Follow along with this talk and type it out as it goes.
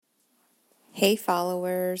Hey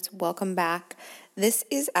followers, welcome back. This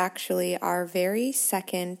is actually our very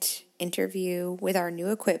second interview with our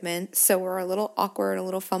new equipment, so we're a little awkward, a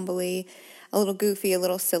little fumbly, a little goofy, a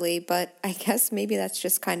little silly, but I guess maybe that's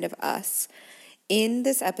just kind of us. In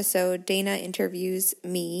this episode, Dana interviews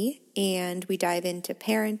me, and we dive into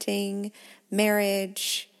parenting,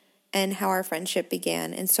 marriage, and how our friendship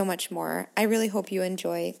began, and so much more. I really hope you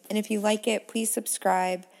enjoy, and if you like it, please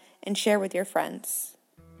subscribe and share with your friends.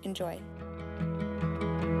 Enjoy.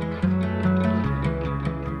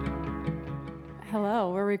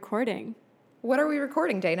 Hello, we're recording. What are we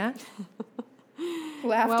recording, Dana?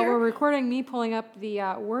 Laughter? Well, we're recording me pulling up the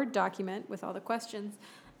Word document with all the questions.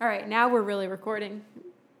 All right, now we're really recording.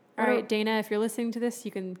 All right, Dana, if you're listening to this,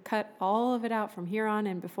 you can cut all of it out from here on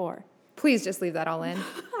and before. Please just leave that all in.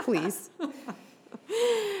 Please.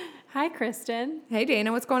 Hi, Kristen. Hey,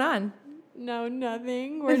 Dana, what's going on? No,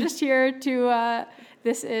 nothing. We're just here to,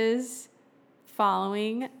 this is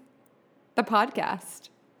following The podcast.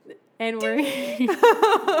 And we're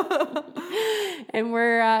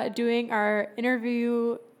doing our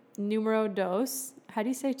interview numero dos. How do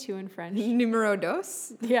you say two in French? Numero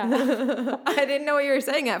dos? Yeah. I didn't know what you were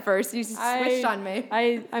saying at first. You switched on me.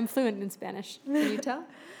 I'm fluent in Spanish. Can you tell?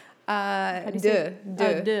 How do you say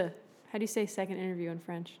deux? How do you say second interview in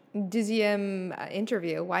French? Deuxième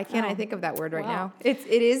interview. Why can't I think of that word right now? It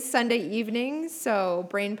is Sunday evening, so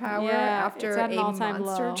brain power after a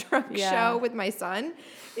monster truck show with my son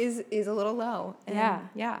is a little low. And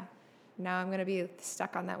yeah. Now I'm going to be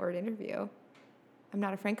stuck on that word interview. I'm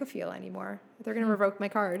not a Francophile anymore. They're going to revoke my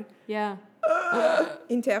card. Yeah.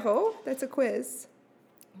 Interro? That's a quiz.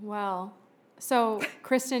 Well, so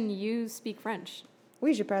Kristen, you speak French.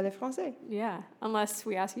 Oui, je parle français. Yeah, unless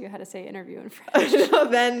we ask you how to say interview in French.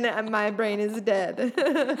 Then my brain is dead.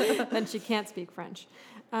 Then she can't speak French.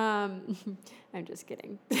 I'm just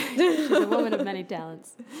kidding. She's a woman of many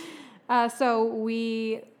talents. So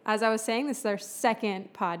we, as I was saying, this is our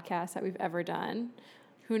second podcast that we've ever done.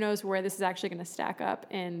 Who knows where this is actually going to stack up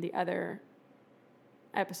in the other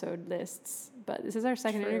episode lists, but this is our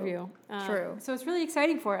second interview. True. So it's really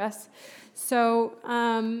exciting for us.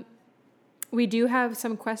 So we do have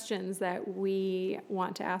some questions that we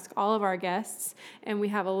want to ask all of our guests, and we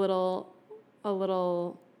have a little,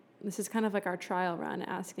 this is kind of like our trial run,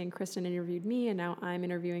 asking Kristen interviewed me, and now I'm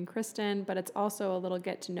interviewing Kristen, but it's also a little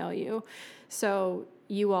get to know you. So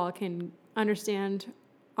you all can understand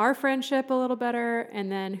our friendship a little better,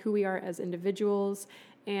 and then who we are as individuals.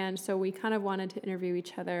 And so we kind of wanted to interview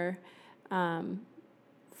each other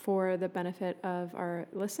for the benefit of our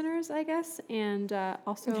listeners, I guess, and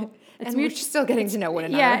also and we're still getting to know one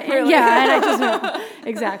another. Yeah, really. And I just know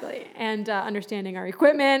exactly, and understanding our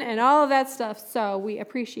equipment and all of that stuff. So we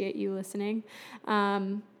appreciate you listening.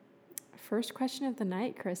 First question of the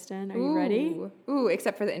night, Kristen. Are you ready? Ooh,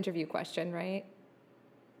 except for the interview question, right?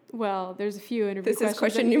 Well, there's a few interview questions. This is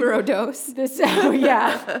question numero dos.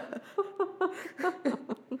 Yeah.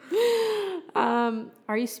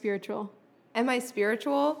 Are you spiritual? Am I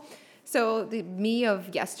spiritual? So the me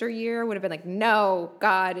of yesteryear would have been like, no,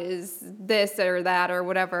 God is this or that or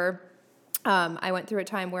whatever. I went through a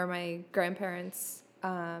time where my grandparents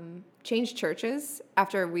changed churches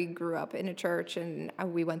after we grew up in a church, and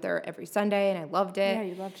we went there every Sunday, and I loved it. Yeah,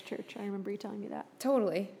 you loved church. I remember you telling me that.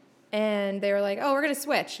 Totally. And they were like, oh, we're going to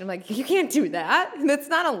switch. And I'm like, you can't do that. That's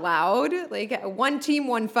not allowed. Like, one team,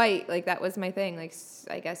 one fight. Like, that was my thing. Like,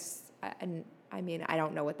 I guess, I mean, I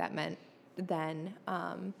don't know what that meant then,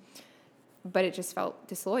 but it just felt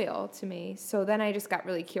disloyal to me. So then I just got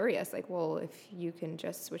really curious, like, well, if you can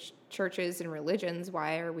just switch churches and religions,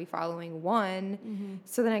 why are we following one? Mm-hmm.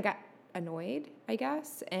 So then I got annoyed, I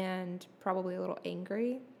guess, and probably a little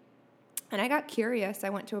angry. And I got curious. I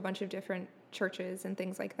went to a bunch of different churches and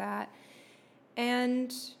things like that.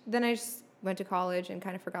 And then I just went to college and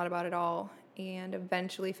kind of forgot about it all, and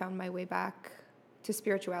eventually found my way back to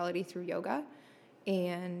spirituality through yoga.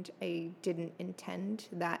 And I didn't intend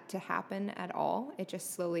that to happen at all. It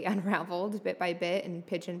just slowly unraveled bit by bit and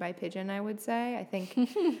pigeon by pigeon, I would say. I think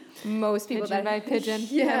most people pigeon by pigeon.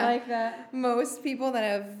 Yeah, I like that. Most people that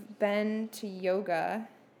have been to yoga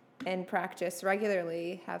and practice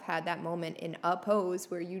regularly have had that moment in a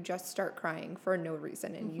pose where you just start crying for no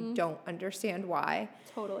reason and you don't understand why.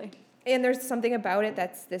 Totally. And there's something about it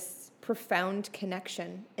that's this profound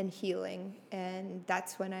connection and healing. And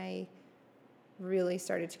that's when I really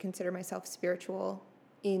started to consider myself spiritual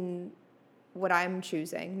in what I'm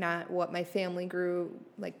choosing, not what my family grew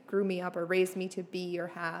me up or raised me to be or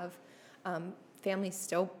have. Family's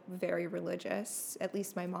still very religious, at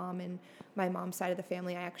least my mom and my mom's side of the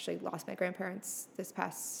family. I actually lost my grandparents this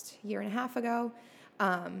past year and a half ago.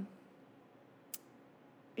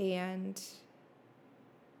 And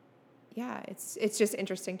yeah, it's just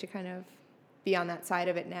interesting to kind of be on that side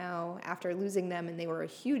of it now after losing them, and they were a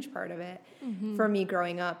huge part of it for me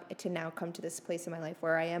growing up, to now come to this place in my life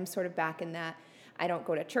where I am sort of back in that. I don't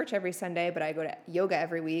go to church every Sunday, but I go to yoga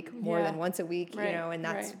every week, more than once a week, right. you know, and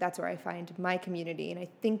that's where I find my community. And I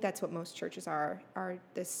think that's what most churches are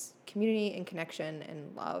this community and connection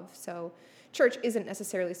and love. So church isn't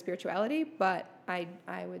necessarily spirituality, but I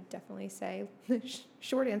would definitely say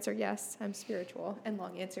short answer, yes, I'm spiritual, and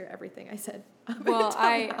long answer, everything I said. Well,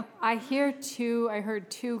 I heard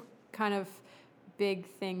two kind of big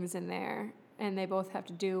things in there, and they both have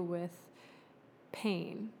to do with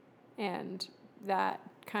pain, and that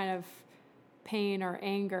kind of pain or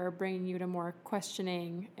anger bringing you to more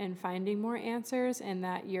questioning and finding more answers, and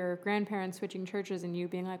that your grandparents switching churches and you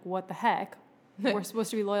being like, what the heck? We're supposed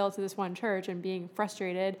to be loyal to this one church, and being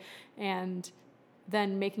frustrated, and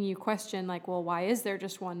then making you question, like, well, why is there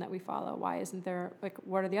just one that we follow? Why isn't there, like,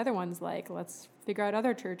 what are the other ones like? Let's figure out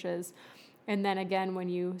other churches. And then again, when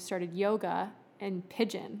you started yoga and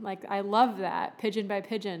pigeon, like, I love that pigeon by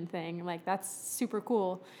pigeon thing. Like, that's super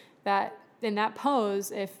cool. That in that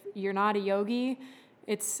pose, if you're not a yogi,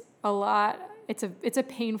 it's a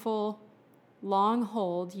painful, long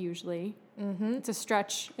hold usually. Mm-hmm. It's a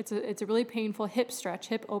stretch. It's a really painful hip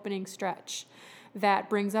opening stretch that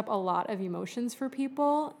brings up a lot of emotions for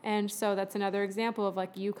people. And so that's another example of,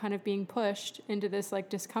 like, you kind of being pushed into this, like,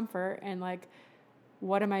 discomfort and, like,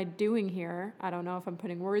 what am I doing here? I don't know if I'm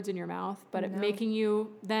putting words in your mouth, but it making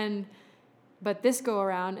you then, but this go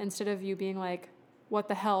around, instead of you being like, what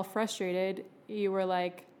the hell, frustrated, you were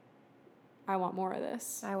like, I want more of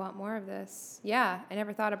this. I want more of this. Yeah, I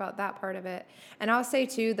never thought about that part of it. And I'll say,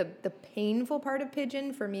 too, the painful part of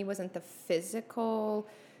pigeon for me wasn't the physical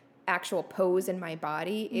actual pose in my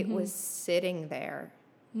body. It was sitting there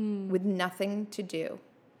with nothing to do,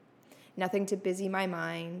 nothing to busy my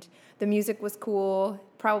mind. The music was cool.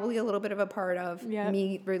 Probably a little bit of a part of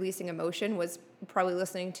me releasing emotion was probably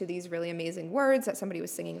listening to these really amazing words that somebody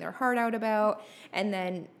was singing their heart out about. And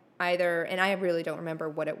then and I really don't remember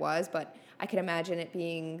what it was, but I can imagine it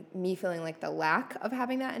being me feeling like the lack of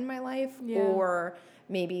having that in my life, or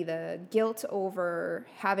maybe the guilt over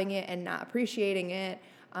having it and not appreciating it,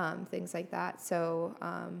 things like that. So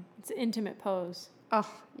it's an intimate pose.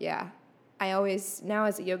 Oh, yeah. I always, now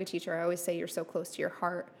as a yoga teacher, I always say you're so close to your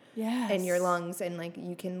heart and your lungs, and, like,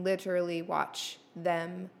 you can literally watch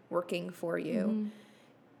them working for you.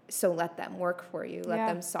 So let them work for you. Let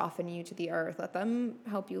them soften you to the earth. Let them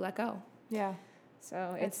help you let go. Yeah.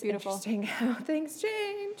 So That's it's beautiful. interesting how things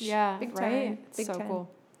change. Yeah, Big right? time. Big so time.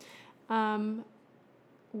 Cool.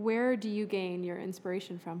 Where do you gain your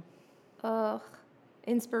inspiration from?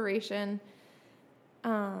 Inspiration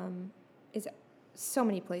is so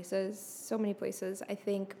many places. I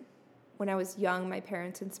think when I was young, my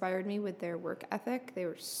parents inspired me with their work ethic. They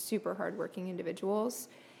were super hardworking individuals,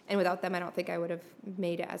 and without them, I don't think I would have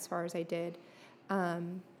made it as far as I did.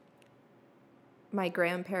 My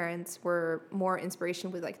grandparents were more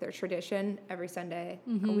inspiration with, like, their tradition. Every Sunday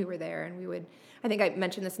we were there, and I think I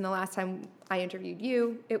mentioned this in the last time I interviewed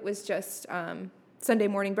you. It was just Sunday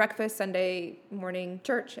morning breakfast, Sunday morning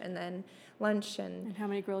church, and then lunch. And how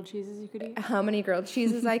many grilled cheeses you could eat? How many grilled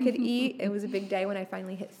cheeses I could eat. It was a big day when I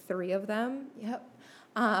finally hit 3 of them. Yep.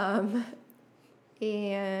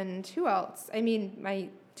 And who else? I mean, my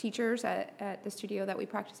teachers at the studio that we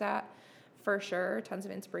practice at, for sure, tons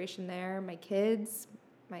of inspiration there. My kids,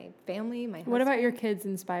 my family, my husband. What about your kids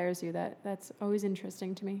inspires you? That's always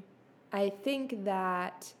interesting to me. I think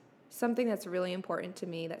that something that's really important to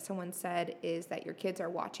me that someone said is that your kids are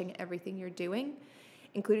watching everything you're doing,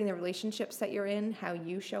 including the relationships that you're in, how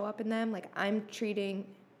you show up in them. Like, I'm teaching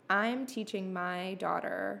my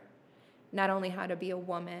daughter not only how to be a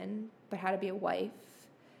woman, but how to be a wife,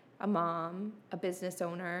 a mom, a business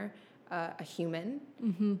owner, a human.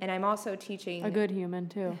 And I'm also teaching... A good human,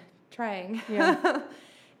 too. Trying. Yeah.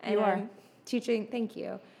 And you are. I'm teaching... Thank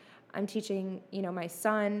you. I'm teaching, my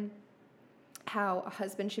son how a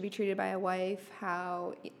husband should be treated by a wife,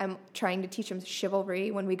 how I'm trying to teach him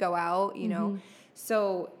chivalry when we go out,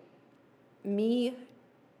 So me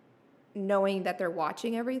knowing that they're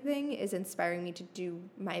watching everything is inspiring me to do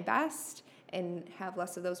my best and have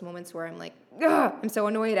less of those moments where I'm like, ugh, I'm so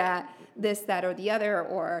annoyed at this, that, or the other.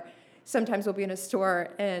 Or sometimes we'll be in a store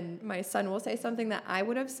and my son will say something that I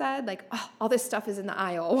would have said, like, oh, all this stuff is in the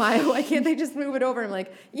aisle. Why can't they just move it over? I'm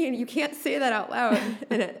like, you can't say that out loud.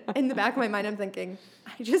 And in the back of my mind, I'm thinking,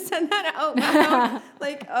 I just said that out loud.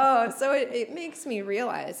 Like, oh, so it makes me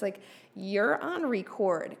realize, like, you're on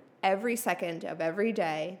record every second of every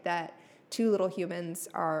day that two little humans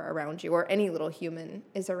are around you, or any little human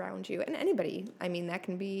is around you, and anybody. I mean, that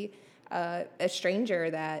can be a stranger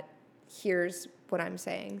that hears what I'm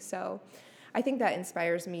saying. So I think that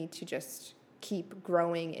inspires me to just keep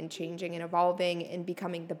growing and changing and evolving and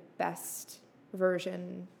becoming the best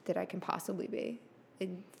version that I can possibly be.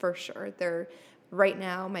 And for sure, they're right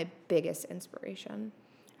now my biggest inspiration.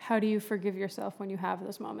 How do you forgive yourself when you have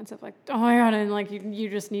those moments of like, oh my God, and like you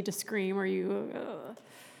just need to scream, or you...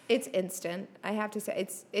 It's instant. I have to say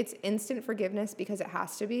it's instant forgiveness because it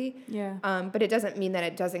has to be. Yeah. But it doesn't mean that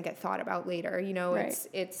it doesn't get thought about later. You know, Right.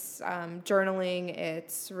 it's journaling,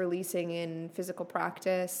 it's releasing in physical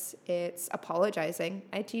practice, it's apologizing.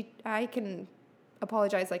 I can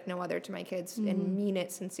apologize like no other to my kids and mean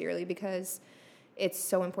it sincerely because it's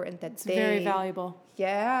so important that It's very valuable.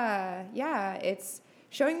 Yeah. It's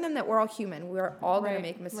showing them that we're all human. We're all going to Right,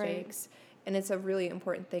 make right. mistakes. And it's a really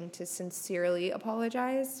important thing to sincerely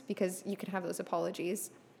apologize because you can have those apologies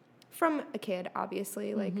from a kid,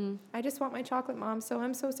 obviously. Like, I just want my chocolate, Mom, so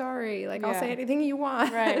I'm so sorry. Like, I'll Yeah. say anything you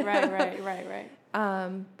want. Right.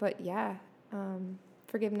 But yeah,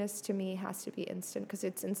 forgiveness to me has to be instant because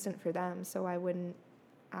it's instant for them. So why wouldn't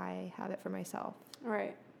I have it for myself?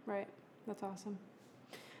 Right. That's awesome.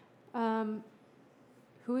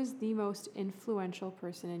 Who is the most influential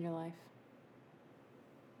person in your life?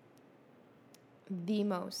 The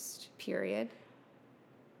most, period.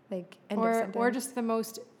 Like, end of Or sentence. just the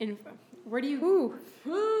most... where do you...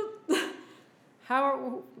 How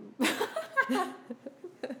are...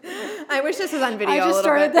 I wish this was on video I a just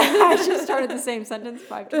little bit. I just started the same sentence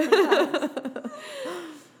 5 different times.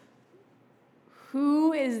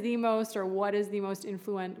 Who is the most, or what is the most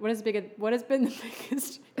influential? What has been the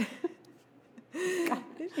biggest?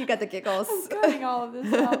 You got the giggles. I'm cutting all of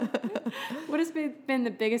this out. What has been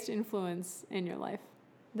the biggest influence in your life,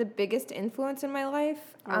 The biggest influence in my life?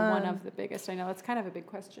 or one of the biggest? I know it's kind of a big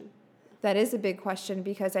question. That is a big question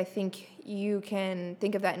because I think you can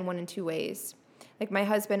think of that in one and two ways. Like my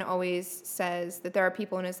husband always says that there are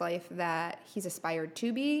people in his life that he's aspired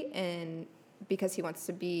to be, and because he wants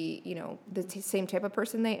to be, you know, the same type of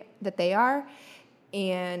person that they are.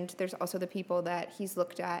 And there's also the people that he's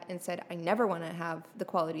looked at and said, I never want to have the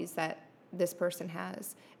qualities that this person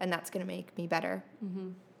has, and that's going to make me better.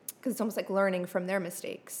 Because it's almost like learning from their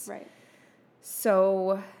mistakes. Right.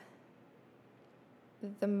 So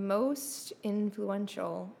the most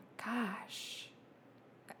influential, gosh,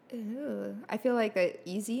 I feel like the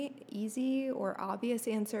easy or obvious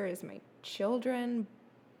answer is my children,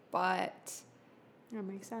 but That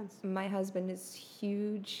makes sense. my husband is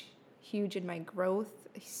huge in my growth.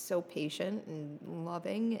 He's so patient and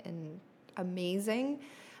loving and amazing.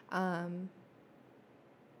 And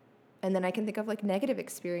then I can think of like negative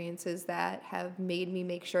experiences that have made me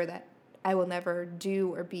make sure that I will never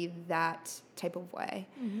do or be that type of way.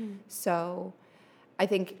 So I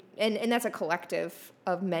think, and that's a collective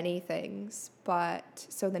of many things, but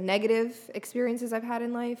so the negative experiences I've had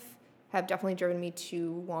in life have definitely driven me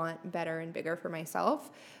to want better and bigger for myself.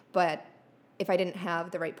 But if I didn't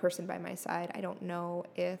have the right person by my side, I don't know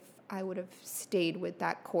if I would have stayed with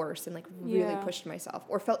that course and like really pushed myself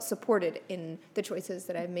or felt supported in the choices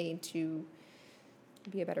that I've made to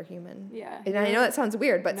be a better human. Yeah. And I know that sounds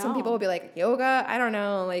weird, but some No. people will be like, yoga, I don't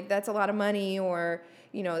know, like that's a lot of money, or,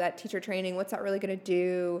 you know, that teacher training, what's that really going to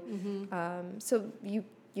do? So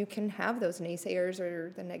you can have those naysayers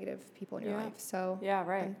or the negative people in your life. So Yeah,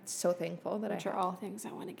 right. I'm so thankful that Which I are have. all things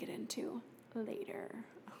I want to get into later.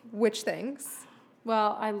 Which things?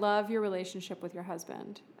 Well, I love your relationship with your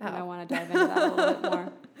husband, and I Oh. want to dive into that a little bit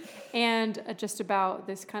more. And just about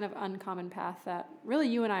this kind of uncommon path that really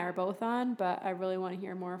you and I are both on, but I really want to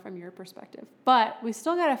hear more from your perspective. But we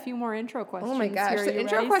still got a few more intro questions. Oh my gosh, here. the You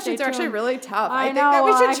intro ready? questions Stay are actually tuned. really tough. I think that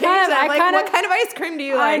we know, should I change kind of- them. I Like, kind of- what kind of ice cream do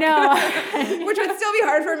you I like? know. Which would still be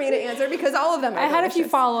hard for me to answer because all of them are I had a few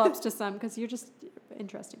delicious. follow-ups to some because you're just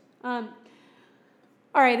interesting. All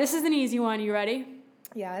right, this is an easy one. You ready?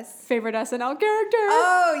 Yes. Favorite SNL character?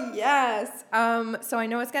 Oh, yes. So I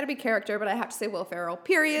know it's got to be character, but I have to say Will Ferrell,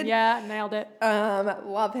 period. Yeah, nailed it.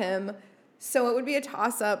 Love him. So it would be a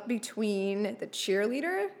toss-up between the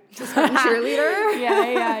cheerleader, just cheerleader.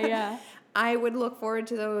 Yeah. I would look forward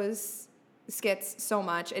to those skits so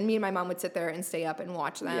much, and me and my mom would sit there and stay up and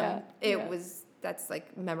watch them. Yeah. That's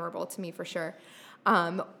like memorable to me for sure.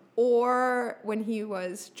 Or when he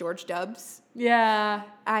was George Dubs. Yeah.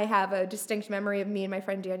 I have a distinct memory of me and my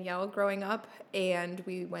friend Danielle growing up, and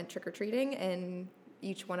we went trick-or-treating, and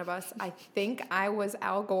each one of us. I think I was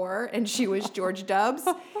Al Gore and she was George Dubs.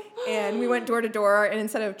 And we went door to door, and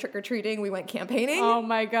instead of trick-or-treating, we went campaigning. Oh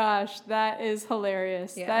my gosh, that is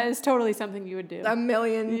hilarious. Yeah. That is totally something you would do.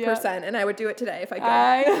 1,000,000%. And I would do it today if I could.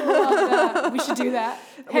 I love that. We should do that.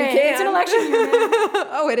 We Hey, can. it's an election year.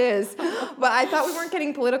 Oh, it is. But I thought we weren't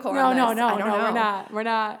getting political No, on this. no, I don't know. we're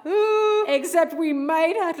not. Ooh. Except we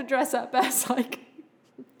might have to dress up as like,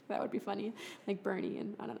 that would be funny, like Bernie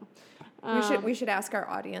and I don't know. We should ask our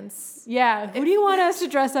audience. Yeah, who do you want us to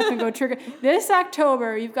dress up and go trigger? This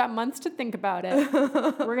October, you've got months to think about it.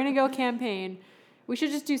 We're going to go campaign. We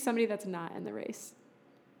should just do somebody that's not in the race.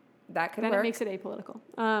 That could Then work. it makes it apolitical.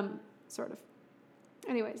 Sort of.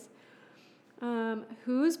 Anyways,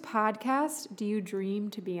 whose podcast do you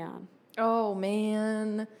dream to be on? Oh,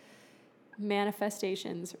 man.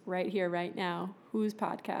 Manifestations right here, right now. Whose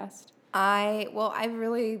podcast? I've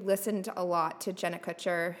really listened a lot to Jenna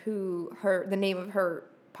Kutcher, the name of her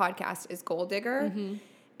podcast is Gold Digger,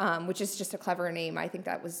 which is just a clever name. I think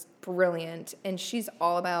that was brilliant. And she's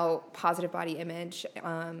all about positive body image.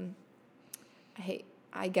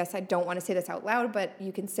 I guess I don't want to say this out loud, but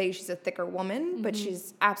you can say she's a thicker woman, but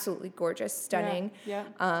she's absolutely gorgeous, stunning. Yeah.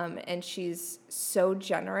 And she's so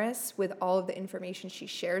generous with all of the information she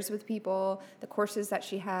shares with people, the courses that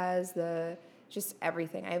she has, just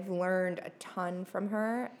everything. I've learned a ton from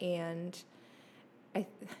her, and I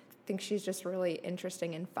think she's just really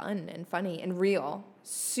interesting and fun and funny and real.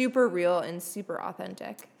 Super real and super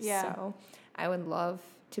authentic. Yeah. So I would love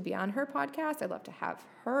to be on her podcast. I'd love to have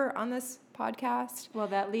her on this podcast. Well,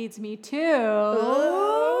 that leads me to...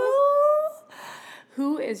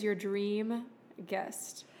 Who is your dream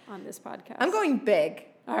guest on this podcast? I'm going big.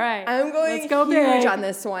 All right. I'm going Let's go huge big. on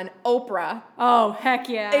this one. Oprah. Oh, heck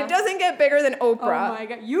yeah. It doesn't get bigger than Oprah. Oh, my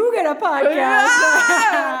God. You get a podcast.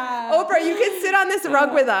 Ah! Oprah, you can sit on this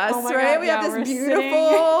rug with us, Oh my right? God, We yeah, have we're this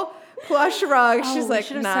beautiful plush rug. She's we like,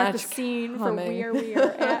 should have nah, set the it's scene for coming. where we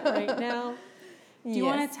are at right now. Do you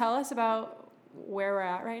Yes. want to tell us about where we're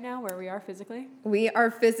at right now, where we are physically? We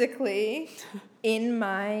are physically in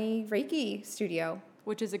my Reiki studio.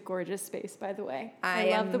 Which is a gorgeous space, by the way. I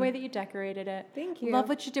love the am- way that you decorated it. Thank you. Love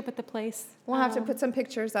what you did with the place. We'll have to put some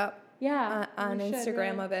pictures up Yeah, on we should,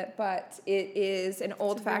 Instagram really. of it, but it is an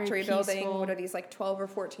old a very factory building. peaceful- What are these, like 12 or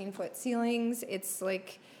 14-foot ceilings? It's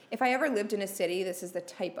like, if I ever lived in a city, this is the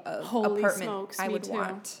type of Holy apartment smokes, I me would too.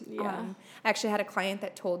 want. Yeah. I actually had a client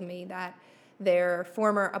that told me that their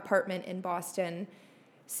former apartment in Boston,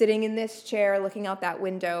 sitting in this chair, looking out that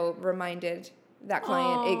window, reminded that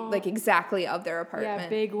client like exactly of their apartment. Yeah,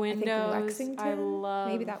 big I windows. think Lexington. I love.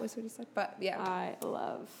 Maybe that was what he said, but yeah. I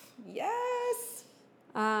love. Yes.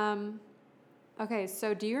 Okay,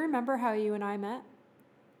 so do you remember how you and I met?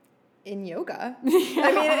 In yoga. I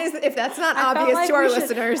mean, if that's not I felt obvious like to our we should-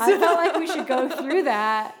 listeners. I felt like we should go through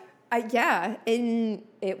that. Yeah, and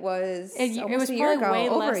it was It almost was a year probably ago, way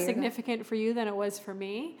over a less year ago. significant for you than it was for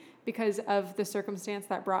me because of the circumstance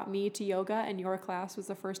that brought me to yoga, and your class was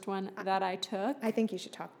the first one that I took. I think you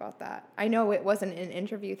should talk about that. I know it wasn't an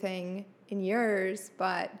interview thing in yours,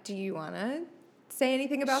 but do you want to say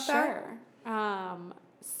anything about that? Sure.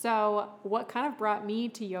 So what kind of brought me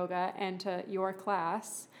to yoga and to your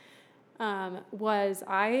class was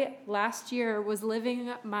I last year was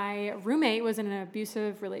living, my roommate was in an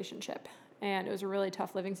abusive relationship, and it was a really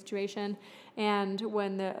tough living situation. And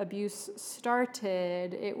when the abuse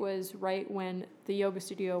started, it was right when the yoga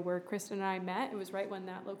studio where Kristen and I met, it was right when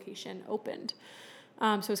that location opened.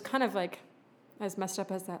 So it was kind of like, as messed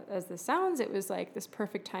up as this sounds, it was like this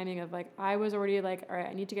perfect timing of like, I was already like, all right,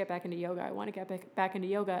 I need to get back into yoga. I want to get back into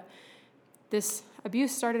yoga. This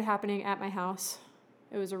abuse started happening at my house.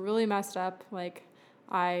 It was a really messed up, like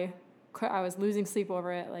I was losing sleep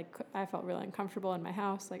over it. Like I felt really uncomfortable in my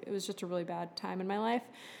house. Like it was just a really bad time in my life.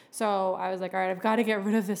 So I was like, all right, I've got to get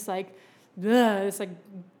rid of this this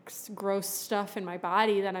gross stuff in my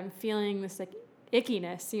body that I'm feeling, this like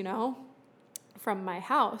ickiness, from my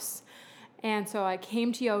house. And so I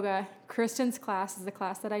came to yoga. Kristen's class is the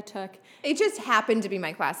class that I took. It just happened to be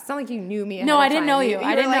my class. It's not like you knew me ahead No, of I didn't time. know you.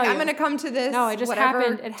 I didn't were like, know I'm you. going to come to this. No, it just whatever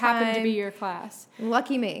happened. It happened to time. be your class.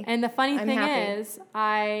 Lucky me. And the funny I'm thing happy. is,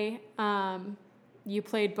 you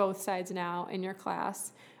played Both Sides Now in your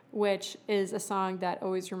class, which is a song that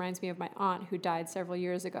always reminds me of my aunt who died several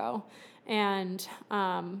years ago. And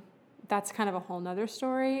that's kind of a whole nother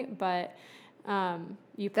story, but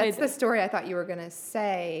You played That's the story I thought you were going to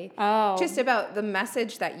say. Oh. Just about the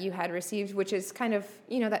message that you had received, which is kind of,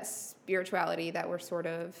 that spirituality that we're sort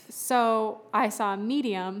of... So I saw a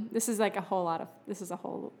medium. This is a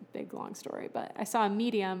whole big, long story, but I saw a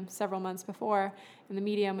medium several months before, and the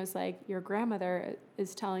medium was like, your grandmother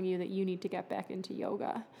is telling you that you need to get back into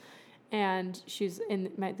yoga. And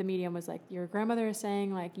the medium was like, your grandmother is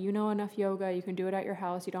saying, like, you know enough yoga, you can do it at your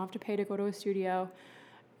house, you don't have to pay to go to a studio.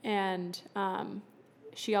 And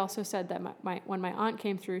she also said that when my aunt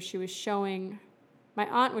came through, my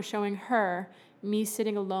aunt was showing her me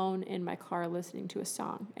sitting alone in my car listening to a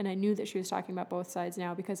song. And I knew that she was talking about Both Sides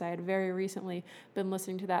Now because I had very recently been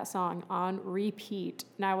listening to that song on repeat.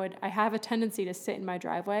 And I have a tendency to sit in my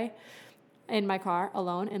driveway in my car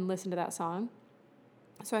alone and listen to that song.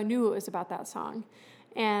 So I knew it was about that song.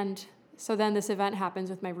 And so then this event happens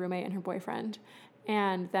with my roommate and her boyfriend.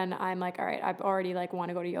 And then I'm like, all right, I already want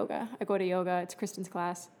to go to yoga. I go to yoga. It's Kristen's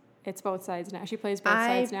class. It's Both Sides Now. She plays Both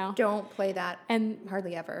Sides Now. I don't play that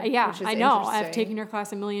hardly ever. Yeah, which is I know. I've taken her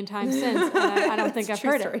class a million times since, and I don't think I've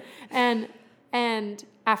heard it. And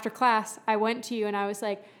after class, I went to you and I was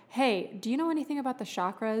like, hey, do you know anything about the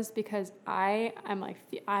chakras? Because I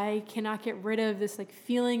cannot get rid of this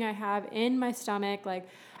feeling I have in my stomach, and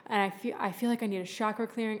I feel like I need a chakra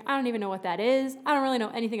clearing. I don't even know what that is. I don't really know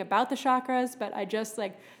anything about the chakras, but I just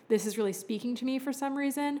this is really speaking to me for some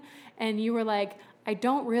reason. And you were like, I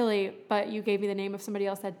don't really, but you gave me the name of somebody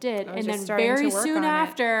else that did. And then very soon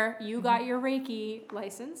after, you got your Reiki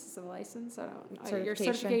license. Is it a license? I don't know. Your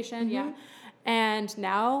certification, yeah. And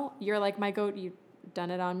now you're my go-to. You've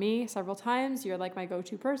done it on me several times. You're my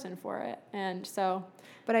go-to person for it. And so.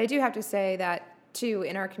 But I do have to say that, too,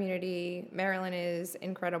 in our community, Marilyn is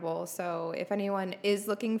incredible. So if anyone is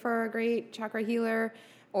looking for a great chakra healer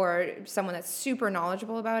or someone that's super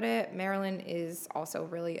knowledgeable about it, Marilyn is also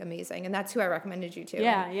really amazing. And that's who I recommended you to.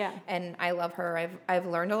 Yeah. And I love her. I've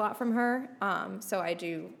learned a lot from her. So I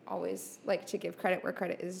do always like to give credit where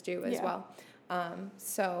credit is due as well.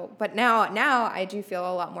 But now I do feel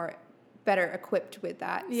a lot more better equipped with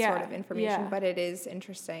that sort of information. But it is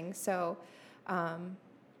interesting. So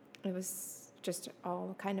it was just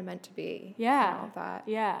all kind of meant to be. Yeah. And all that.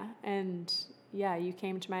 Yeah. And you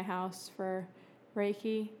came to my house for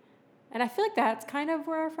Reiki. And I feel like that's kind of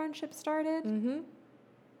where our friendship started. Mm-hmm.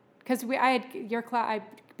 Because I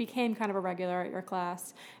became kind of a regular at your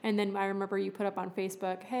class. And then I remember you put up on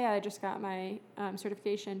Facebook, hey, I just got my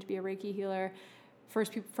certification to be a Reiki healer.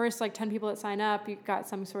 First 10 people that sign up, you got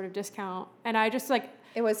some sort of discount. And I just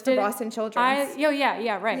it was for Boston Children's.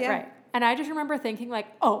 Right. And I just remember thinking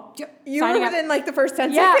oh, you were within the first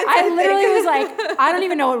 10 seconds. Yeah, I literally was I don't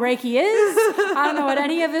even know what Reiki is. I don't know what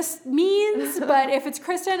any of this means, but if it's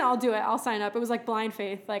Kristen, I'll do it. I'll sign up. It was blind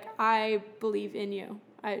faith. I believe in you.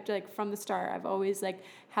 I from the start, I've always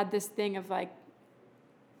had this thing of I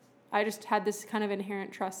just had this kind of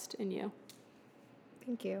inherent trust in you.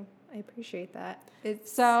 Thank you. I appreciate that. I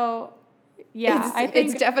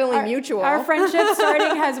think it's definitely mutual. Our friendship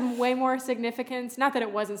starting has way more significance. Not that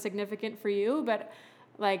it wasn't significant for you, but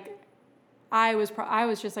I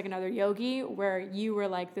was just another yogi, where you were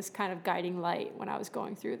this kind of guiding light when I was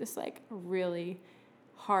going through this really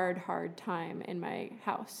hard time in my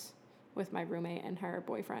house with my roommate and her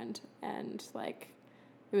boyfriend, and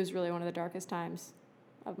it was really one of the darkest times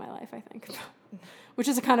of my life, I think, which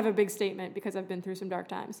is a kind of a big statement because I've been through some dark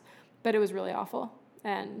times, but it was really awful.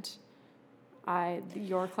 And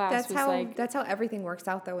your class that's how everything works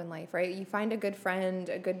out though in life, right? You find a good friend,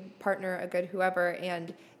 a good partner, a good whoever,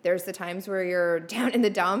 and there's the times where you're down in the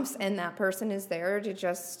dumps and that person is there to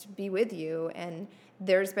just be with you. And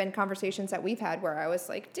there's been conversations that we've had where I was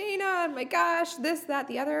like, Dana, my gosh, this, that,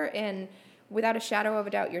 the other, and without a shadow of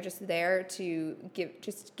a doubt, you're just there to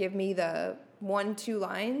give me the 1-2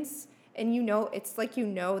 lines, and it's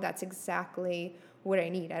that's exactly what I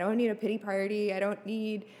need. I don't need a pity party. I don't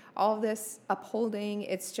need all this upholding.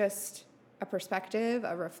 It's just a perspective,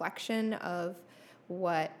 a reflection of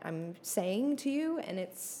what I'm saying to you, and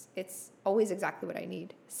it's always exactly what I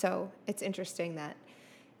need. So it's interesting that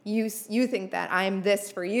you think that I'm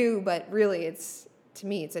this for you, but really to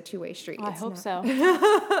me it's a two-way street. I hope so.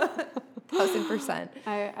 1,000%.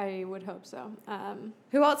 I would hope so.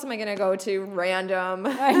 Who else am I gonna go to? Random.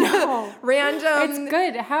 I know. Random. It's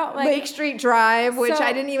good. How Lake Street Drive, which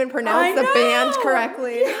I didn't even pronounce the band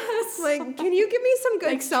correctly. Yes. Can you give me some good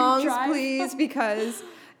Lake songs, please? Because,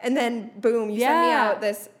 and then boom, you send me out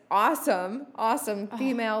this awesome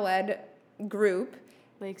female-led group.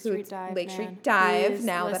 Lake Street Dive. Lake Street Dive.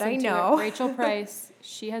 Now that I know, Rachel Price.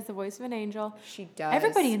 She has the voice of an angel. She does.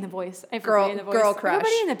 Everybody in the voice. Girl crush.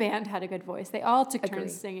 Everybody in the band had a good voice. They all took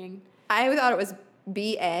turns singing. I thought it was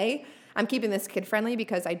BA. I'm keeping this kid friendly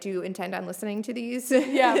because I do intend on listening to these.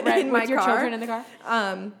 Yeah, right. in With my your car. children in the car.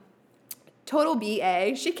 Total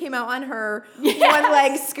BA. She came out on her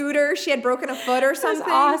one-leg scooter. She had broken a foot or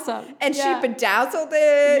something. awesome. And Yeah. she bedazzled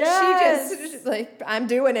it. Yes. She just like, I'm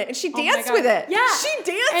doing it. And she Oh my danced God. with it. Yeah. She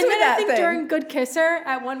danced and with then that I think thing. during Good Kisser,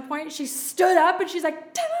 at one point, she stood up and she's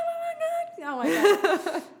like, oh my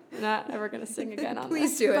God. I'm not ever going to sing again on Please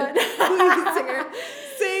this. do it. but- Please sing her.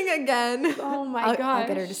 Sing again. Oh my I'll God.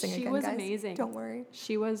 get her to sing again, She was guys. amazing. Don't worry.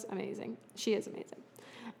 She was amazing. She is amazing.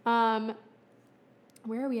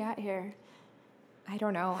 Where are we at here? I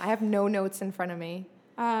don't know. I have no notes in front of me.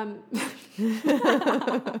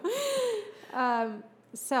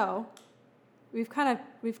 So we've kind of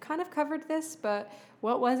covered this, but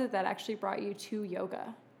what was it that actually brought you to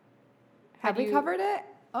yoga? Have we covered it?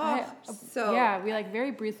 Yeah, we like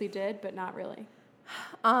very briefly did, but not really.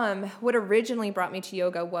 What originally brought me to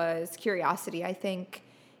yoga was curiosity, I think.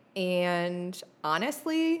 And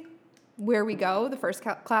honestly, where we go, the first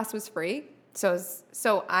class was free.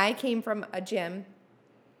 So I came from a gym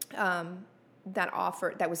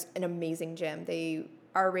that was an amazing gym. They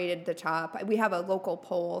are rated the top. We have a local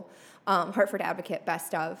poll, Hartford Advocate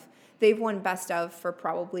Best Of. They've won Best Of for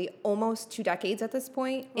probably almost 2 decades at this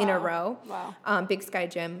point in a row. Wow. Big Sky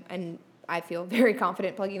Gym, and I feel very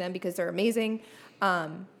confident plugging them because they're amazing.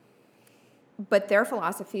 But their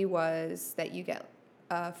philosophy was that you get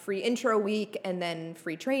a free intro week and then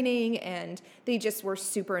free training, and they just were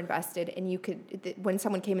super invested. And you could, when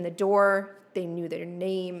someone came in the door, they knew their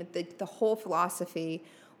name. The whole philosophy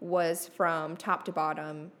was from top to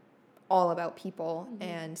bottom all about people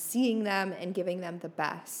and seeing them and giving them the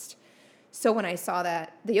best. So when I saw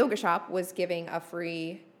that the yoga shop was giving a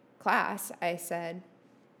free class, I said,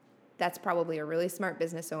 that's probably a really smart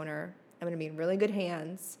business owner. I'm going to be in really good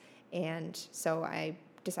hands. And so I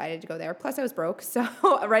decided to go there. Plus I was broke. So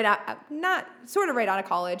right out of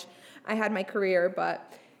college, I had my career,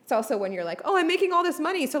 but it's also when you're like, oh, I'm making all this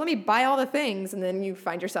money, so let me buy all the things. And then you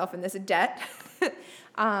find yourself in this debt.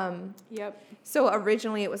 Yep. So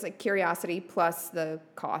originally it was like curiosity plus the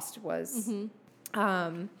cost was,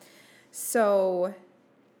 so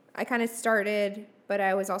I kind of started, but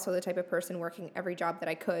I was also the type of person working every job that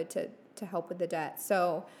I could to help with the debt.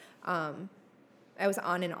 So, I was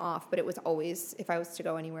on and off, but it was always, if I was to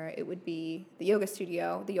go anywhere, it would be the yoga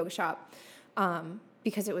studio, the yoga shop,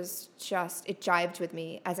 because it jived with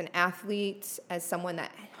me as an athlete, as someone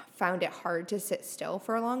that found it hard to sit still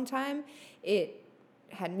for a long time. It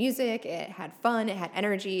had music, it had fun, it had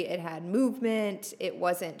energy, it had movement. It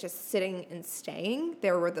wasn't just sitting and staying.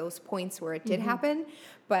 There were those points where it did happen,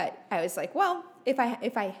 but I was like, well, if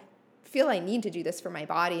I feel I need to do this for my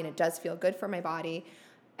body and it does feel good for my body,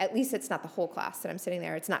 at least it's not the whole class that I'm sitting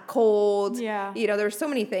there. It's not cold. Yeah. There's so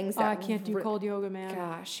many things that I can't do cold yoga, man.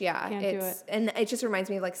 Gosh, yeah. Can't do it. And it just reminds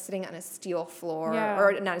me of like sitting on a steel floor, Yeah.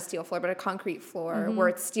 or not a steel floor, but a concrete floor where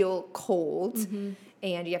it's still cold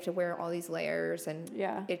and you have to wear all these layers and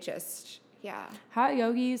it just, Hot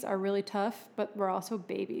yogis are really tough, but we're also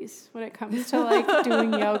babies when it comes to like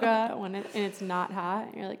doing yoga and it's not hot.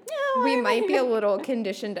 And you're like, no, we might be a little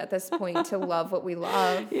conditioned at this point to love what we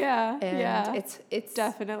love. Yeah. And it's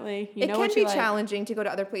definitely, it can be challenging to go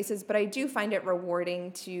to other places, but I do find it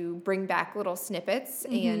rewarding to bring back little snippets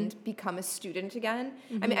and become a student again.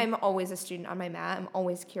 I mean, I'm always a student on my mat. I'm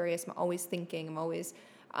always curious. I'm always thinking. I'm always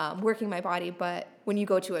working my body. But when you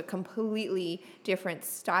go to a completely different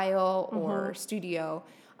style or studio,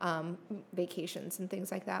 vacations and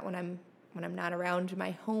things like that, when I'm not around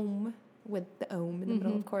my home with the ohm in the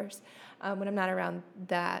middle, of course, when I'm not around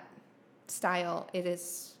that style, it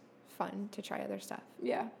is fun to try other stuff.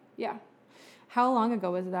 Yeah. Yeah. How long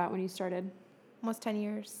ago was that when you started? Almost 10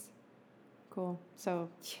 years. Cool. So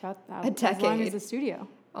about A decade. As long as the studio has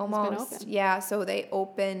been Almost. open. Yeah. So they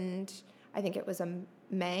opened, I think it was a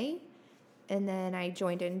May, and then I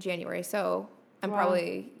joined in January. So I'm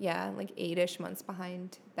probably, like 8-ish months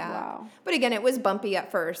behind that. Wow. But again, it was bumpy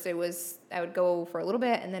at first. I would go for a little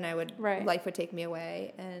bit and then life would take me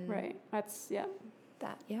away. And That's,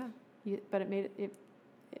 but it made it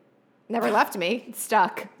never left me. It's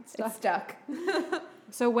stuck. It's stuck.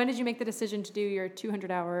 So when did you make the decision to do your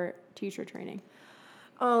 200-hour teacher training?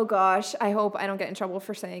 Oh gosh, I hope I don't get in trouble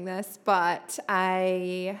for saying this, but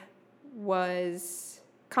I was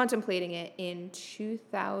contemplating it in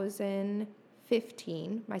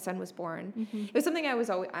 2015. My son was born. It was something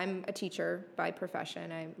I'm a teacher by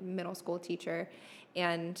profession. I'm a middle school teacher.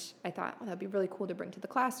 And I thought, well, that'd be really cool to bring to the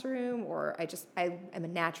classroom, or I am a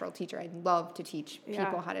natural teacher. I love to teach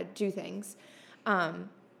people how to do things. So I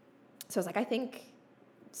was like, I think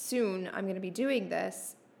soon I'm going to be doing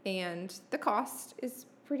this. and the cost is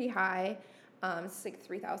pretty high. It's like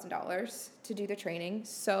 $3,000 to do the training.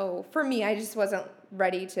 So for me, I just wasn't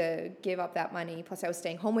ready to give up that money. Plus, I was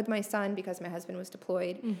staying home with my son because my husband was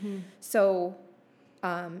deployed. Mm-hmm. So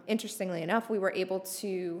interestingly enough, we were able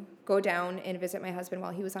to go down and visit my husband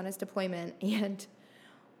while he was on his deployment. And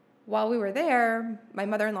while we were there, my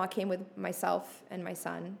mother-in-law came with myself and my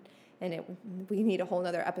son. And we need a whole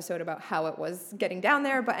other episode about how it was getting down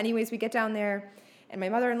there. But anyways, we get down there. And my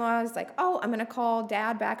mother-in-law is like, oh, I'm going to call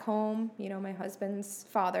Dad back home, my husband's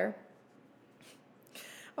father.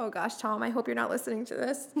 Oh, gosh, Tom, I hope you're not listening to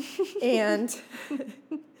this. And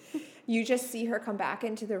you just see her come back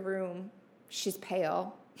into the room. She's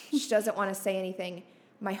pale. She doesn't want to say anything.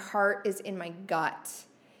 My heart is in my gut.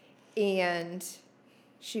 And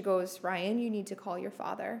she goes, Ryan, you need to call your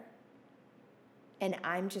father. And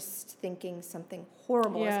I'm just thinking something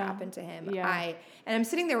horrible has happened to him. Yeah. And I'm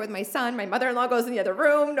sitting there with my son. My mother-in-law goes in the other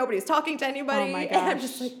room. Nobody's talking to anybody. Oh my gosh. And I'm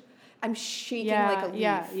just like, I'm shaking like a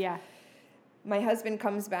leaf. Yeah. My husband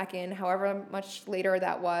comes back in, however much later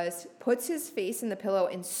that was, puts his face in the pillow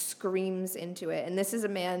and screams into it. And this is a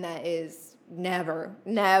man that is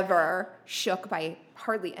never shook by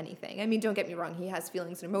hardly anything. I mean, don't get me wrong. He has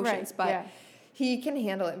feelings and emotions, but he can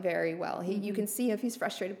handle it very well. You can see if he's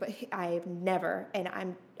frustrated, but I've never.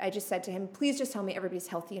 And I just said to him, please just tell me everybody's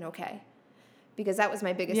healthy and okay. Because that was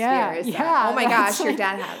my biggest fear is that, oh my gosh, your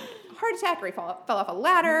dad had a heart attack or he fell off a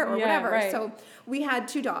ladder or whatever. Right. So we had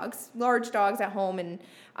 2 dogs, large dogs at home, and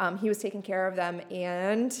he was taking care of them.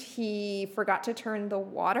 And he forgot to turn the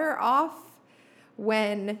water off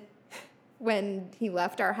when he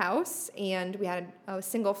left our house, and we had a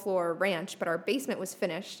single floor ranch, but our basement was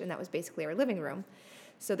finished, and that was basically our living room.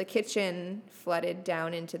 So the kitchen flooded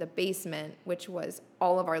down into the basement, which was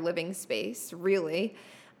all of our living space, really,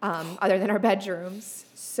 other than our bedrooms.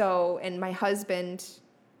 So, and my husband,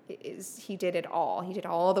 he did it all. He did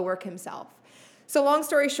all the work himself. So long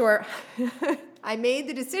story short, I made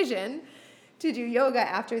the decision to do yoga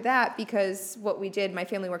after that because what we did, my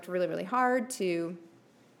family worked really, really hard to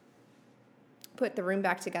put the room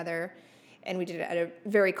back together, and we did it at a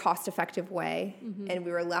very cost-effective way, and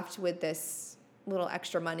we were left with this little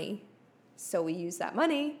extra money. So we used that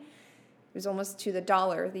money. It was almost to the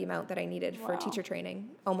dollar, the amount that I needed for teacher training,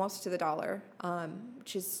 almost to the dollar,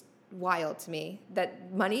 which is wild to me.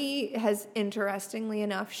 That money has, interestingly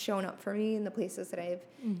enough, shown up for me in the places that I've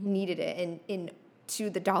needed it, in to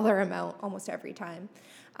the dollar amount almost every time.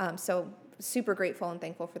 So super grateful and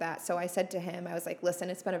thankful for that. So I said to him, I was like, listen,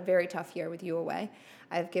 it's been a very tough year with you away.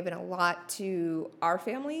 I've given a lot to our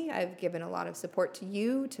family. I've given a lot of support to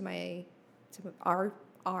you, to our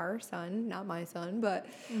son, not my son, but,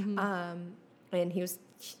 and he was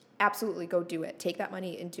absolutely go do it. Take that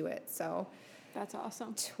money and do it. So that's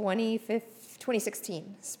awesome.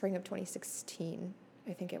 2016, spring of 2016,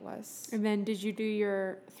 I think it was. And then did you do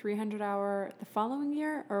your 300 hour the following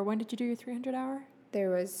year, or when did you do your 300 hour? There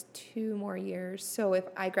was 2 more years. So if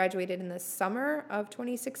I graduated in the summer of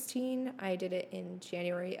 2016, I did it in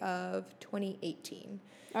January of 2018.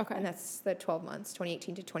 Okay. And that's the 12 months,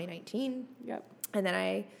 2018 to 2019. Yep. And then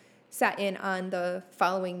I sat in on the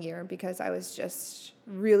following year because I was just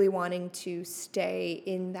really wanting to stay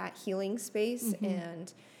in that healing space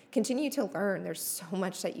and continue to learn. There's so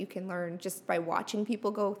much that you can learn just by watching people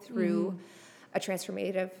go through a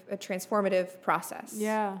transformative process.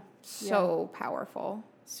 Yeah. So powerful.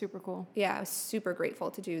 Super cool. Yeah, I was super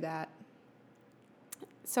grateful to do that.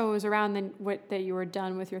 So it was around that you were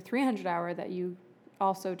done with your 300 hour that you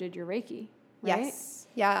also did your Reiki, right? Yes.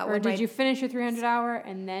 Yeah. Or did you finish your 300 hour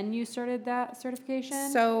and then you started that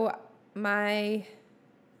certification? So my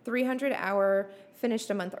 300 hour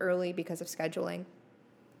finished a month early because of scheduling.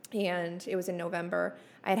 And it was in November.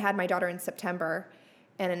 I had my daughter in September.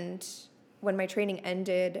 And when my training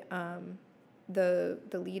ended, the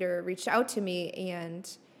leader reached out to me,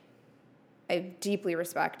 and I deeply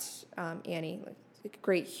respect Annie,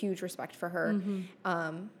 great, huge respect for her,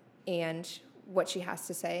 and what she has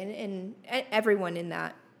to say, and everyone in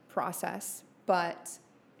that process. But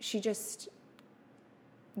she just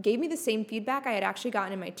gave me the same feedback I had actually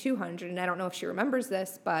gotten in my 200, and I don't know if she remembers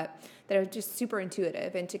this, but that it was just super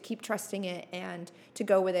intuitive, and to keep trusting it and to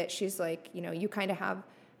go with it. She's like, you kind of have,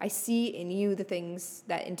 I see in you the things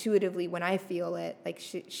that intuitively when I feel it, like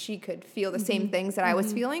she could feel the same things that I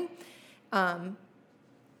was feeling. And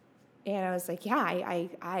I was like, yeah,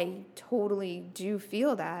 I totally do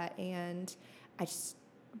feel that. And I just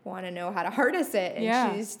want to know how to harness it.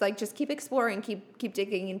 And she's like, just keep exploring, keep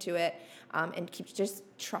digging into it, and just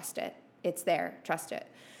trust it. It's there. Trust it.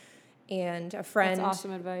 And a friend. That's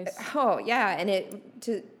awesome advice. Oh yeah. And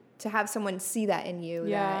to to have someone see that in you.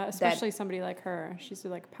 Yeah, that especially somebody like her. She's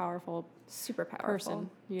like a powerful, super powerful person.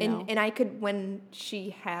 You know? And I could, when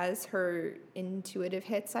she has her intuitive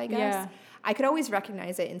hits, I guess, Yeah. I could always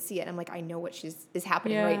recognize it and see it. I'm like, I know what is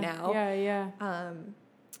happening right now. Yeah.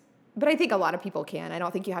 But I think a lot of people can. I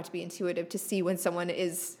don't think you have to be intuitive to see when someone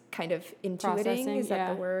is kind of intuiting. Processing, Is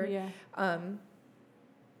that the word? Yeah.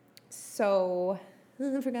 So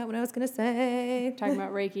I forgot what I was going to say. Talking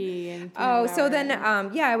about Reiki and so then,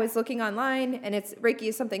 I was looking online, and Reiki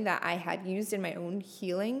is something that I had used in my own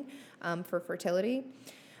healing for fertility.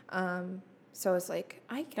 So I was like,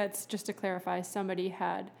 That's just to clarify, somebody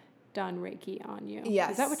had done Reiki on you.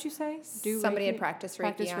 Yes. Is that what you say? Somebody had practiced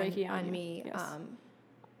Reiki on me yes. a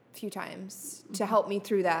few times to help me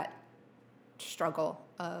through that struggle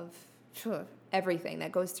of everything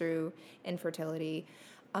that goes through infertility.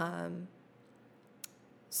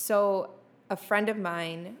 So a friend of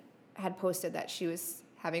mine had posted that she was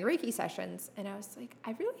having Reiki sessions, and I was like,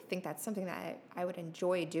 I really think that's something that I would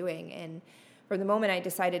enjoy doing. And from the moment I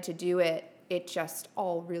decided to do it, it just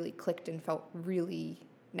all really clicked and felt really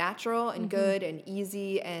natural and good and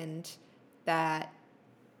easy, and that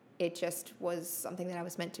it just was something that I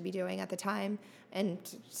was meant to be doing at the time and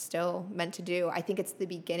still meant to do. I think it's the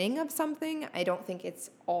beginning of something. I don't think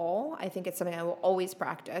it's all. I think it's something I will always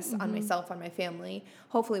practice on myself, on my family,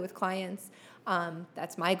 hopefully with clients.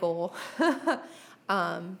 That's my goal.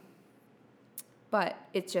 But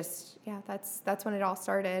it's just, that's when it all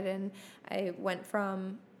started. And I went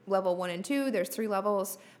from level 1 and 2. There's 3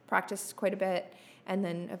 levels, practiced quite a bit, and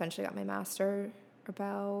then eventually got my master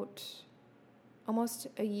about almost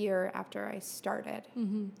a year after I started.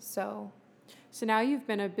 So now you've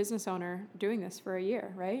been a business owner doing this for a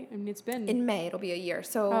year, right? I mean, it's been... in May, it'll be a year.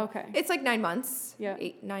 So it's like 9 months. Yeah.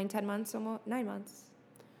 8, 9, 10 months, almost 9 months.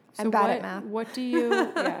 So I'm bad at math. What do you...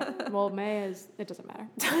 Well, May is... It doesn't matter.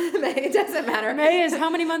 It doesn't matter. May is how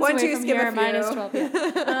many months away from here? Minus 12.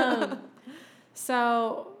 Yeah.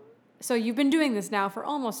 So you've been doing this now for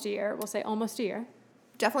almost a year. We'll say almost a year.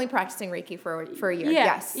 Definitely practicing Reiki for a year. Yeah,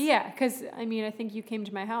 yes. Yeah, because, I mean, I think you came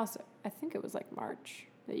to my house. I think it was like March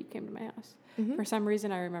that you came to my house. For some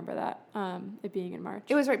reason, I remember that, it being in March.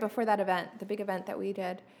 It was right before that event, the big event that we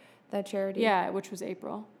did, the charity. Yeah, which was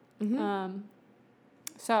April.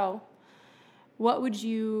 So what would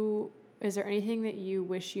you... Is there anything that you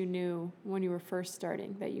wish you knew when you were first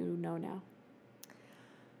starting that you know now?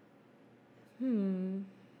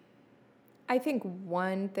 I think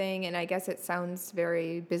one thing, and I guess it sounds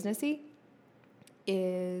very businessy,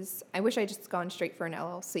 is I wish I just gone straight for an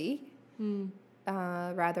LLC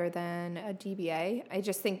rather than a DBA. I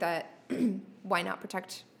just think that why not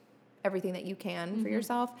protect everything that you can for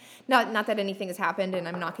yourself? Not that anything has happened, and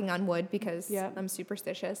I'm knocking on wood because I'm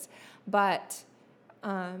superstitious, but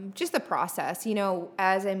just the process,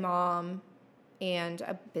 as a mom and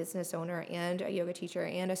a business owner and a yoga teacher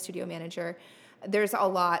and a studio manager, there's a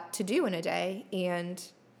lot to do in a day, and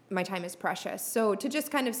my time is precious. So to just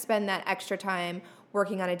kind of spend that extra time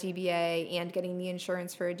working on a DBA and getting the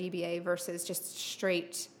insurance for a DBA versus just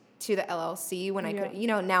straight to the LLC when I could,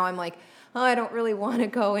 now I'm like, I don't really want to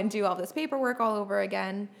go and do all this paperwork all over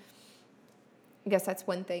again. I guess that's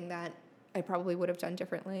one thing that I probably would have done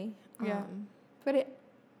differently. Yeah. But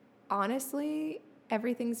honestly,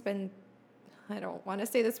 everything's been, I don't want to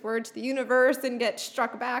say this word to the universe and get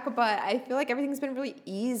struck back, but I feel like everything's been really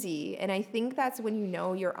easy. And I think that's when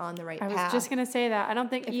you're on the right path. I was just going to say that. I don't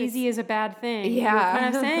think easy is a bad thing. Yeah. You're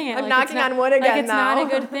kind of saying it. I'm knocking on wood again it's now. Not a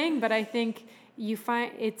good thing, but I think you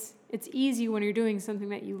find it's easy when you're doing something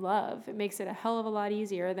that you love. It makes it a hell of a lot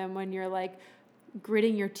easier than when you're like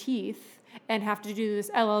gritting your teeth and have to do this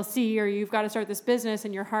LLC or you've got to start this business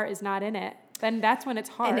and your heart is not in it. Then that's when it's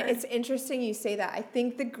hard. And it's interesting you say that. I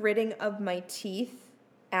think the gritting of my teeth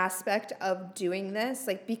aspect of doing this,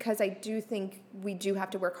 because I do think we do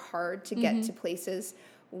have to work hard to get to places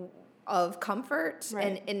of comfort.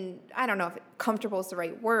 Right. And I don't know if comfortable is the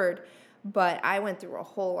right word, but I went through a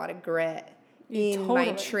whole lot of grit in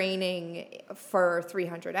my training for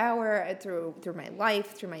 300 Hour, through my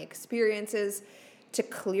life, through my experiences, to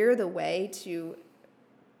clear the way to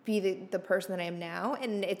be the person that I am now.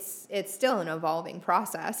 And it's still an evolving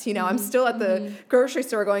process. I'm still at the grocery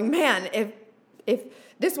store going, man, if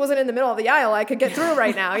this wasn't in the middle of the aisle, I could get through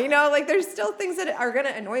right now. There's still things that are going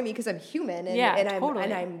to annoy me because I'm human,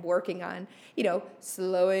 and I'm working on,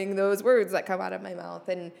 slowing those words that come out of my mouth,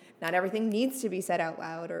 and not everything needs to be said out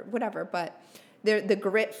loud or whatever. But the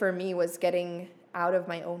grit for me was getting out of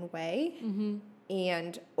my own way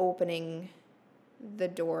and opening the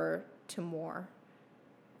door to more,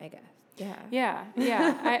 I guess. Yeah.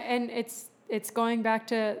 And it's going back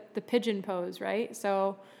to the pigeon pose, right?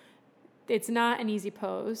 So it's not an easy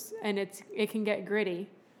pose, and it can get gritty,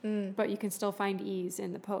 but you can still find ease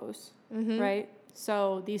in the pose, right?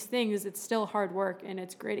 So these things, it's still hard work and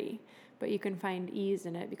it's gritty, but you can find ease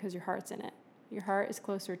in it because your heart's in it. Your heart is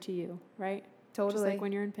closer to you, right? Totally. Just like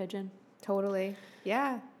when you're in pigeon. Totally.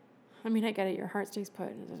 Yeah. I mean, I get it. Your heart stays put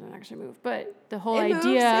and it doesn't actually move, but the whole It idea moves.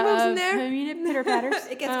 It moves in of, there. I mean, it pitter patters.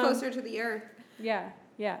 It gets closer to the earth. Yeah.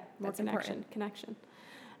 More That's connection.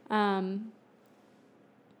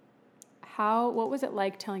 What was it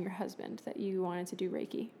like telling your husband that you wanted to do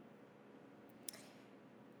Reiki?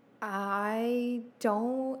 I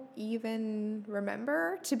don't even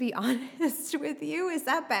remember, to be honest with you. Is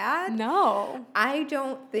that bad? No. I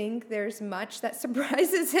don't think there's much that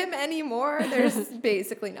surprises him anymore. There's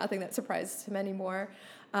basically nothing that surprises him anymore.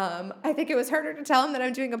 I think it was harder to tell him that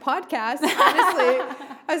I'm doing a podcast. Honestly,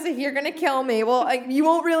 I was like, you're going to kill me. Well, you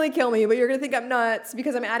won't really kill me, but you're going to think I'm nuts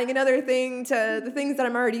because I'm adding another thing to the things that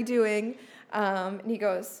I'm already doing. And he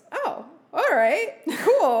goes, oh, all right,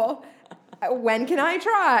 cool. When can I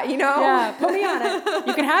try? Yeah, put me on it.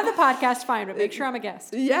 You can have the podcast, fine, but make sure I'm a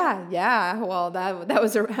guest. Yeah. Well, that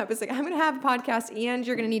was I was like, I'm going to have a podcast and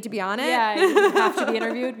you're going to need to be on it. Yeah, you have to be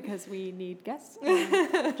interviewed because we need guests.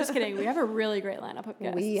 Just kidding. We have a really great lineup of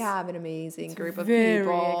guests. We have an amazing group of very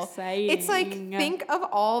people. exciting. It's like, think of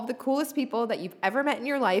all of the coolest people that you've ever met in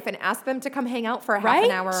your life and ask them to come hang out for half an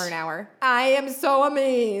hour or an hour. I am so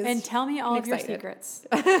amazed. And tell me all of your secrets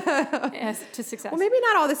to success. Well, maybe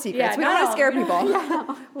not all the secrets. We don't want to scare people.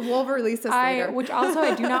 Yeah. We'll release this later. Which also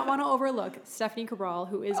I do not want to overlook Stephanie Cabral,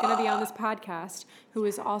 who is going to be on this podcast, who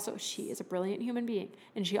is also, she is a brilliant human being.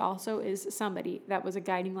 And she also is somebody that was a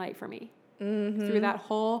guiding light for me. Through that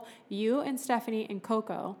whole, you and Stephanie and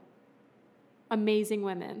Coco, amazing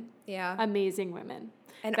women. Yeah. Amazing women.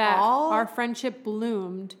 And that all our friendship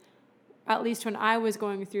bloomed, at least when I was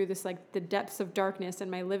going through this, like the depths of darkness in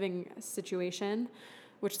my living situation,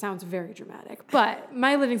 which sounds very dramatic, but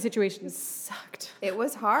my living situation sucked. It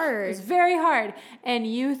was hard. It was very hard. And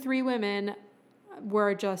you three women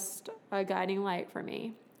were just a guiding light for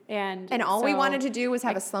me. And all so, we wanted to do was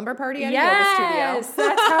have a slumber party at yes, a yoga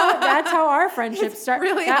studio. that's how our friendship started.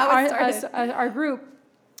 Really how it started. Our group.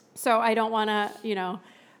 So I don't want to,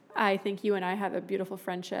 I think you and I have a beautiful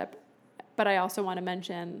friendship, but I also want to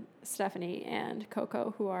mention Stephanie and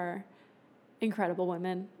Coco, who are incredible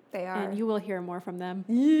women. They are. And you will hear more from them.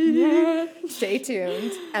 Yeah. Stay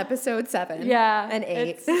tuned. Episode 7. Yeah. And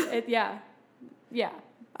 8. Yeah.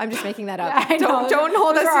 I'm just making that up. Yeah, don't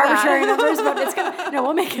hold us to arbitrary that. numbers, but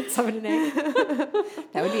we'll make it 7 and 8.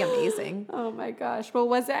 That would be amazing. Oh my gosh.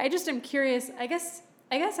 Well, I just am curious. I guess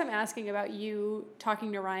I'm asking about you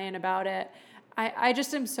talking to Ryan about it. I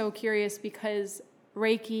just am so curious because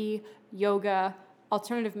Reiki, yoga,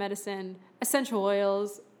 alternative medicine, essential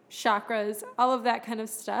oils, chakras, all of that kind of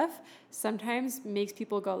stuff sometimes makes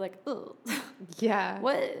people go like, ugh. Yeah.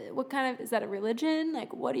 What kind of, is that a religion?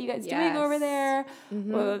 Like, what are you guys doing over there?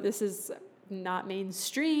 Well, this is not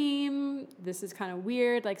mainstream. This is kind of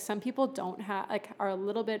weird. Like, some people are a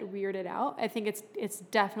little bit weirded out. I think it's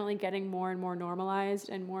definitely getting more and more normalized,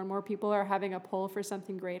 and more people are having a pull for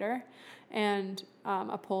something greater, and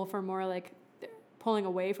a pull for more like pulling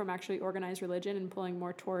away from actually organized religion and pulling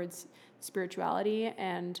more towards spirituality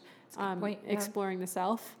and exploring the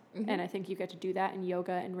self. And I think you get to do that in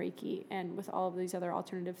yoga and Reiki and with all of these other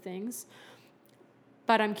alternative things.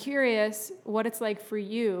 But I'm curious what it's like for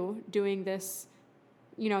you doing this.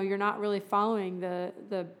 You're not really following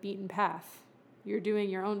the beaten path. You're doing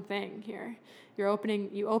your own thing here.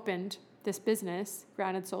 You opened this business,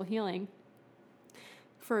 Grounded Soul Healing,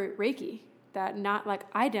 for Reiki. That not like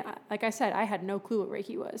I did. Like I said, I had no clue what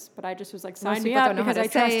Reiki was, but I just was like, sign me up because I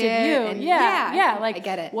trusted you. Yeah. Like, I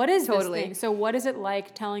get it. What is totally. this thing? So what is it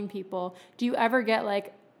like telling people? Do you ever get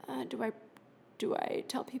like, do I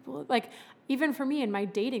tell people? Like, even for me in my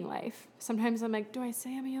dating life, sometimes I'm like, do I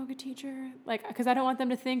say I'm a yoga teacher? Like, because I don't want them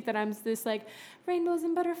to think that I'm this like rainbows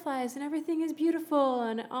and butterflies and everything is beautiful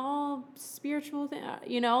and all spiritual thing.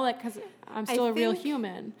 Like, because I'm still a real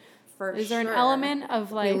human. Is there an element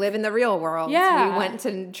of like... We live in the real world. Yeah. We went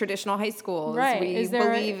to traditional high schools. Right. We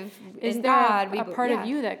believe in God. Is there a part of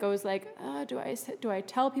you that goes like, do I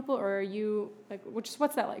tell people, or are you like,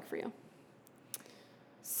 what's that like for you?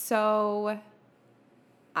 So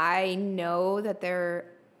I know that there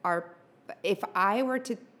are, if I were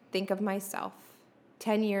to think of myself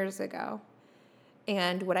 10 years ago,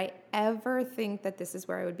 and would I ever think that this is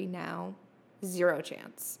where I would be now? 0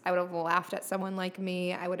 chance. I would have laughed at someone like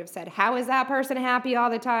me. I would have said, how is that person happy all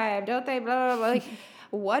the time? Don't they blah, blah, blah. Like,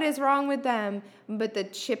 what is wrong with them? But the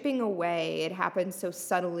chipping away, it happens so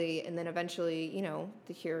subtly. And then eventually,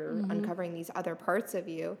 you're uncovering these other parts of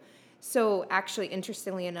you. So actually,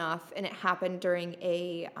 interestingly enough, and it happened during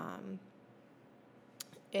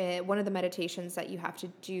one of the meditations that you have to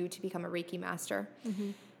do to become a Reiki master.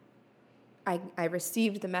 Mm-hmm. I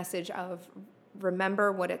received the message of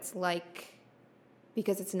remember what it's like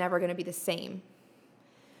because it's never going to be the same.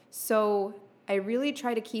 So I really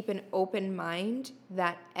try to keep an open mind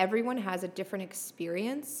that everyone has a different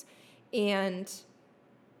experience, and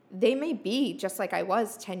they may be just like I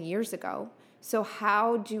was 10 years ago. So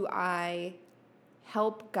how do I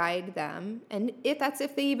help guide them? And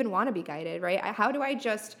if they even want to be guided, right? How do I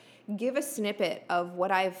just give a snippet of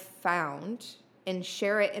what I've found and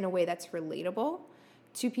share it in a way that's relatable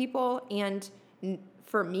to people? And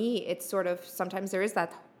for me, it's sort of, sometimes there is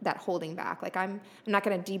that holding back. Like I'm not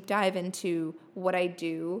going to deep dive into what I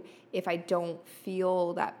do if I don't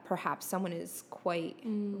feel that perhaps someone is quite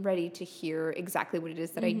ready to hear exactly what it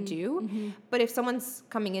is that I do. Mm-hmm. But if someone's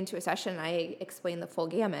coming into a session, I explain the full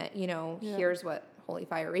gamut. Here's what Holy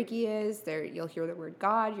Fire Reiki is. There, you'll hear the word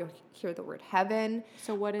God. You'll hear the word heaven.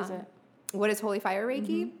 So what is it? What is Holy Fire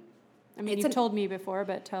Reiki? Mm-hmm. I mean, you've told me before,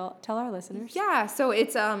 but tell our listeners. Yeah. So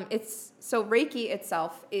so Reiki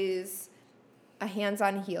itself is a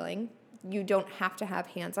hands-on healing. You don't have to have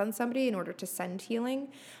hands on somebody in order to send healing.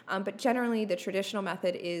 But generally, the traditional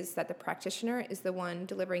method is that the practitioner is the one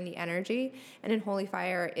delivering the energy. And in Holy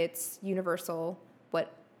Fire, it's universal,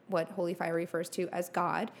 what Holy Fire refers to as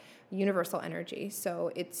God, universal energy.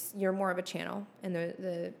 So you're more of a channel, and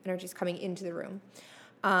the energy is coming into the room.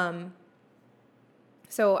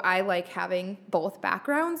 So I like having both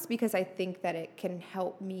backgrounds because I think that it can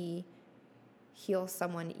help me heal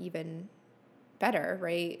someone even better,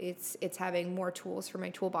 right? It's having more tools for my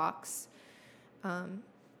toolbox.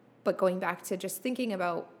 But going back to just thinking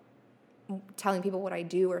about telling people what I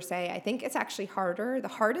do or say, I think it's actually harder. The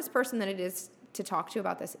hardest person that it is to talk to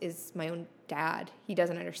about this is my own dad. He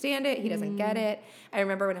doesn't understand it. He doesn't get it. I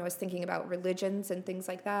remember when I was thinking about religions and things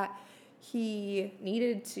like that, I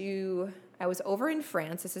was over in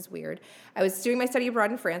France. This is weird. I was doing my study abroad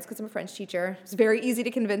in France because I'm a French teacher. It was very easy to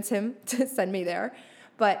convince him to send me there.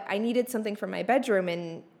 But I needed something for my bedroom,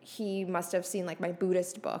 and he must have seen like my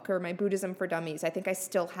Buddhist book or my Buddhism for Dummies. I think I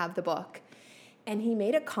still have the book. And he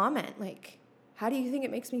made a comment like, how do you think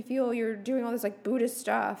it makes me feel? You're doing all this like Buddhist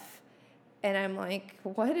stuff. And I'm like,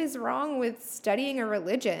 what is wrong with studying a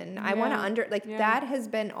religion? I want to that has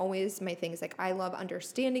been always my thing. It's like, I love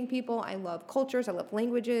understanding people. I love cultures. I love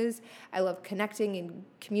languages. I love connecting in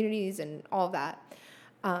communities and all of that.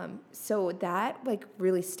 So that like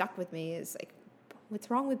really stuck with me is like, what's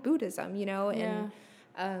wrong with Buddhism,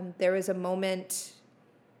 And there was a moment,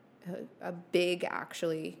 a big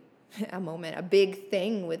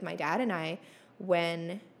thing with my dad and I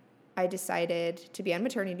when I decided to be on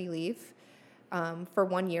maternity leave for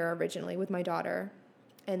 1 year originally with my daughter.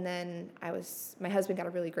 And then my husband got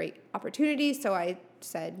a really great opportunity. So I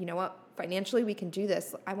said, you know what, financially we can do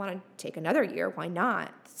this. I want to take another year. Why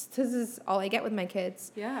not? This is all I get with my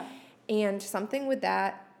kids. Yeah. And something with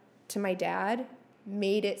that to my dad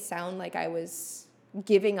made it sound like I was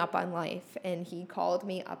giving up on life. And he called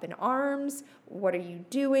me up in arms. What are you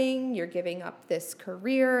doing? You're giving up this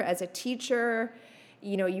career as a teacher.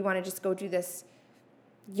 You want to just go do this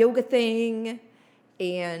yoga thing.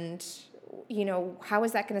 And, how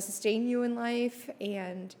is that going to sustain you in life?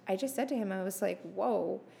 And I just said to him, I was like,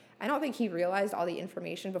 whoa. I don't think he realized all the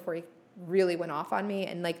information before he really went off on me.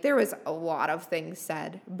 And like, there was a lot of things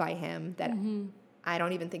said by him that I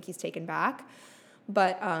don't even think he's taken back.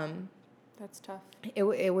 But that's tough.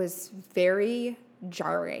 It was very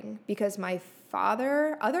jarring because my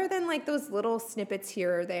father, other than like those little snippets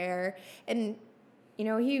here or there, and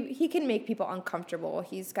he can make people uncomfortable.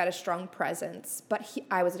 He's got a strong presence, but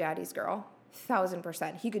I was a daddy's girl,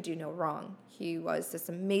 1,000%. He could do no wrong. He was this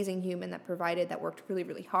amazing human that worked really,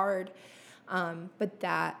 really hard. But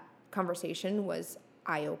that conversation was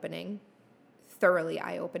eye-opening, thoroughly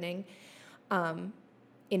eye-opening,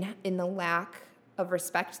 in the lack of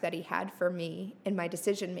respect that he had for me in my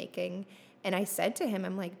decision-making. And I said to him,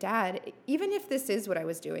 I'm like, Dad, even if this is what I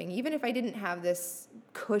was doing, even if I didn't have this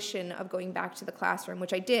cushion of going back to the classroom,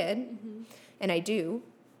 which I did, and I do,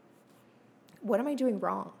 what am I doing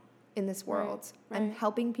wrong in this world? Right. I'm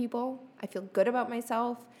helping people. I feel good about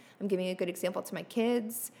myself. I'm giving a good example to my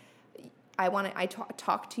kids. I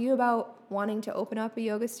talked to you about wanting to open up a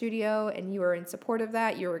yoga studio, and you were in support of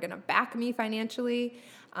that. You were going to back me financially.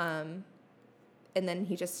 And then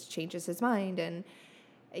he just changes his mind, and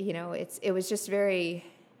it was just very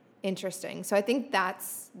interesting. So I think that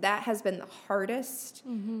has been the hardest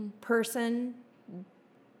person.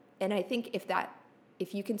 And I think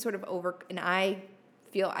if you can sort of and I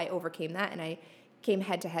feel I overcame that, and I came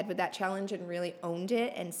head to head with that challenge and really owned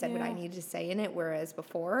it and said what I needed to say in it. Whereas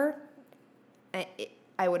before,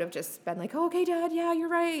 I would have just been like, oh, okay, Dad, yeah, you're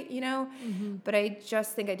right, you know? Mm-hmm. But I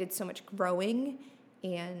just think I did so much growing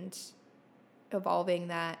and evolving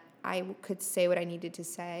that I could say what I needed to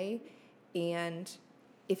say. And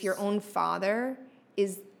if your own father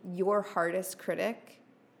is your hardest critic,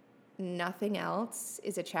 nothing else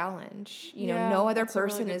is a challenge. You know, no other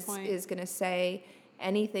person is going to say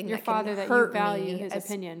anything your that father can that hurt you value me his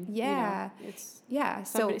opinion. Yeah. You know, it's yeah.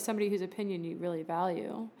 somebody whose opinion you really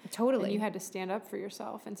value. Totally. And you had to stand up for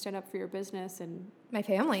yourself and stand up for your business and my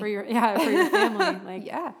family. For your family. Like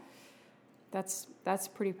yeah. That's a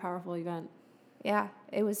pretty powerful event. Yeah,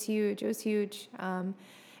 it was huge. It was huge. And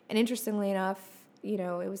interestingly enough, you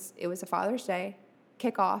know, it was a Father's Day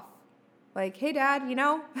kickoff. Like, hey, Dad, you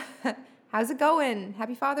know, how's it going?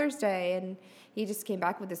 Happy Father's Day. And he just came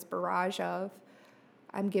back with this barrage of,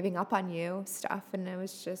 I'm giving up on you stuff. And it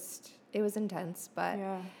was intense. But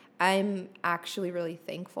I'm actually really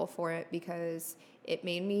thankful for it because it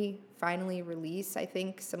made me finally release, I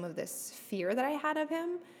think, some of this fear that I had of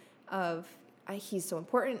him, of he's so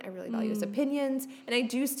important. I really value his opinions. And I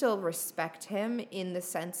do still respect him in the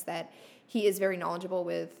sense that he is very knowledgeable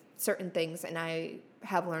with certain things, and I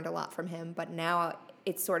have learned a lot from him. But now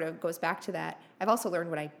it sort of goes back to that. I've also learned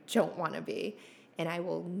what I don't want to be, and I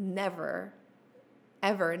will never,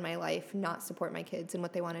 ever in my life not support my kids in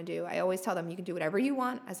what they want to do. I always tell them, you can do whatever you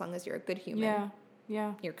want as long as you're a good human.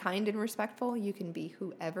 Yeah. You're kind and respectful. You can be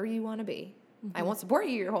whoever you want to be. I won't support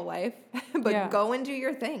you your whole life, but go and do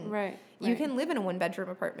your thing. Right. You can live in a 1-bedroom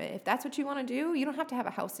apartment. If that's what you want to do, you don't have to have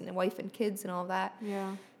a house and a wife and kids and all that.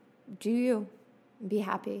 Yeah. Do you. Be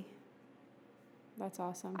happy. That's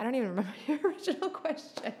awesome. I don't even remember your original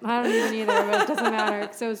question. I don't even either, but it doesn't matter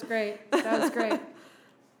because it was great. That was great.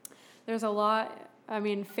 There's a lot. I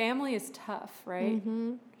mean, family is tough, right?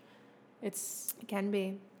 Mm-hmm. It can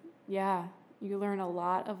be. Yeah. You learn a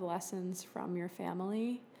lot of lessons from your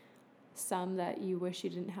family. Some that you wish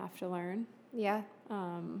you didn't have to learn. Yeah.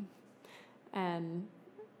 And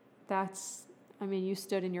you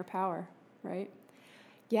stood in your power, right?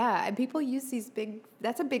 Yeah, and people use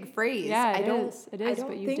that's a big phrase. Yeah, it is,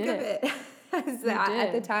 but you think did of it as that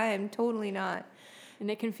at the time. Totally not. And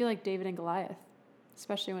it can feel like David and Goliath,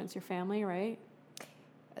 especially when it's your family, right?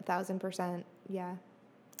 1,000%. Yeah.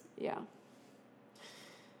 Yeah.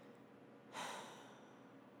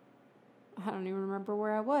 I don't even remember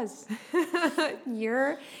where I was.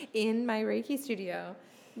 You're in my Reiki studio.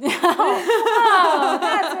 Oh,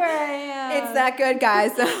 that's where I am. It's that good,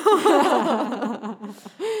 guys.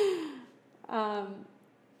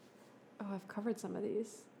 I've covered some of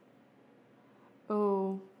these.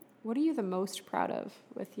 Oh, what are you the most proud of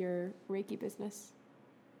with your Reiki business?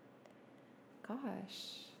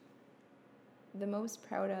 Gosh. The most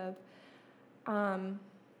proud of?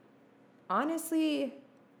 Honestly,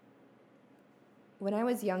 when I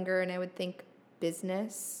was younger and I would think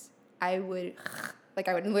business, I would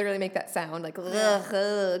literally make that sound like,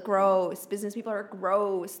 ugh, gross. Business people are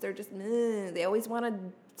gross. They're just, they always want to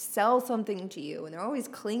sell something to you, and they're always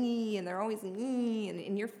clingy, and they're always and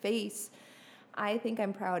in your face. I think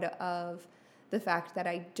I'm proud of the fact that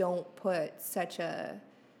I don't put such a,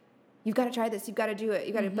 you've got to try this, you've got to do it,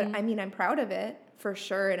 you got to, but I mean, I'm proud of it for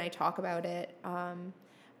sure, and I talk about it,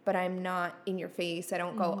 but I'm not in your face. I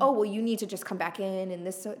don't go, oh, well, you need to just come back in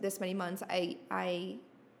this many months. I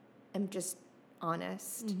am just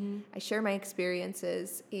honest. I share my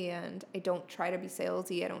experiences, and I don't try to be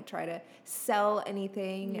salesy. I don't try to sell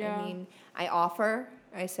anything. Yeah. I mean, I offer.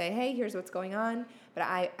 I say, hey, here's what's going on. But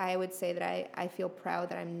I would say that I feel proud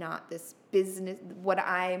that I'm not this business, what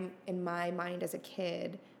I'm in my mind as a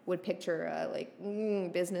kid would picture a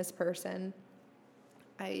business person.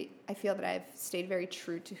 I feel that I've stayed very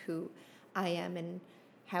true to who I am and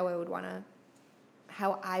how I would want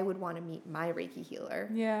to meet my Reiki healer.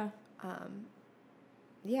 Yeah.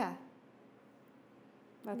 Yeah.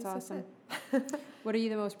 That's awesome. What are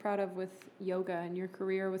you the most proud of with yoga and your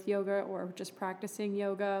career with yoga, or just practicing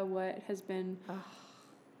yoga? What has been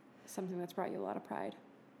something that's brought you a lot of pride?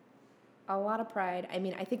 A lot of pride. I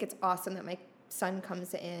mean, I think it's awesome that my son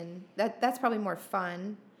comes in. That's probably more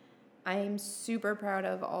fun. I'm super proud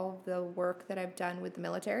of all of the work that I've done with the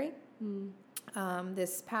military.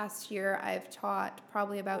 This past year, I've taught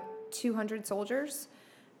probably about 200 soldiers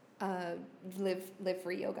live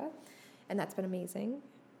free yoga, and that's been amazing.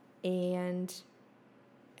 And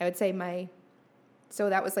I would say so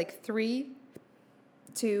that was like 3,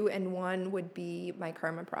 2, and 1 would be my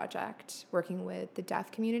Karma project, working with the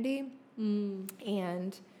deaf community.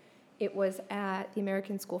 And it was at the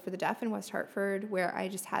American School for the Deaf in West Hartford, where I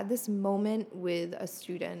just had this moment with a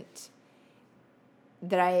student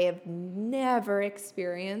that I have never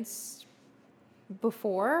experienced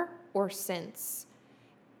before or since.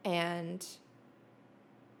 And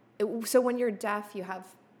so when you're deaf, you have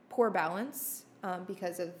poor balance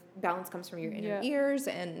because of balance comes from your inner ears,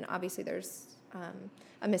 and obviously there's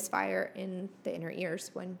a misfire in the inner ears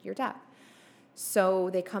when you're deaf. So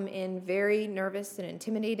they come in very nervous and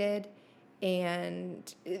intimidated,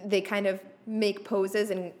 and they kind of make poses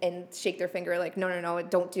and shake their finger like, no,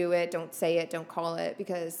 don't do it, don't say it, don't call it,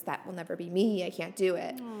 because that will never be me, I can't do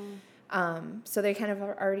it. So they kind of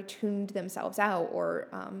already tuned themselves out or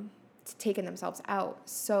taken themselves out.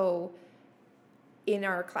 So in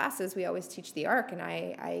our classes, we always teach the ARC, and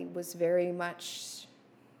I was very much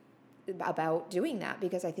about doing that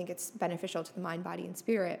because I think it's beneficial to the mind, body, and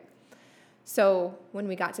spirit. So when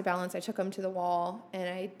we got to balance, I took them to the wall and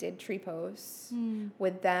I did tree pose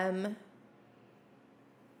with them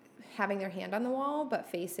having their hand on the wall but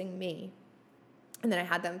facing me. And then I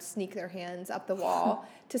had them sneak their hands up the wall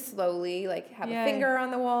to slowly like have a finger on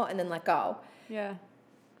the wall and then let go. Yeah.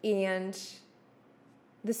 And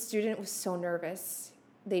the student was so nervous.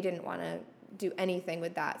 They didn't want to do anything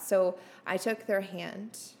with that. So I took their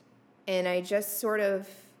hand and I just sort of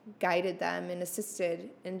guided them and assisted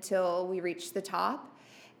until we reached the top.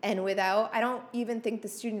 And I don't even think the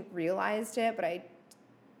student realized it, but I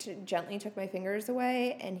gently took my fingers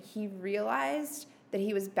away, and he realized that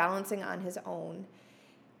he was balancing on his own.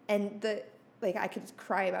 And I could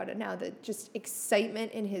cry about it now, the just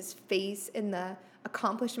excitement in his face and the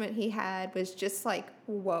accomplishment he had was just like,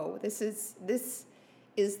 whoa, this is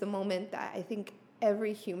the moment that I think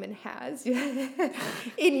every human has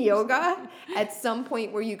in yoga at some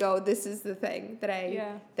point where you go, this is the thing that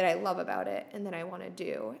I love about it and that I want to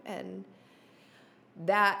do. And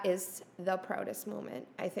that is the proudest moment,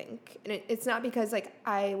 I think. And it's not because like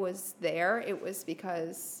I was there, it was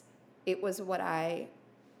because it was what I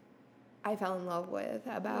fell in love with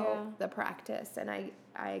about the practice, and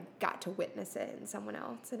I got to witness it in someone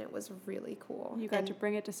else, and it was really cool. You got to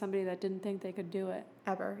bring it to somebody that didn't think they could do it.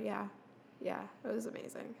 Ever, yeah. Yeah, it was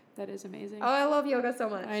amazing. That is amazing. Oh, I love yoga so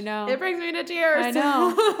much. I know. It brings me to tears. I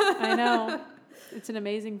know. I know. It's an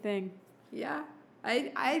amazing thing. Yeah.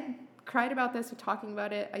 I cried about this, talking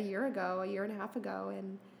about it a year and a half ago,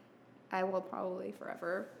 and I will probably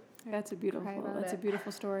forever. That's a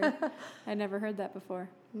beautiful story. I never heard that before.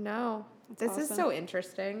 No. This is so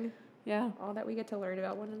interesting. Yeah. All that we get to learn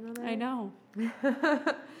about one another. I know.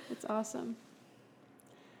 It's awesome.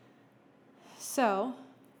 So,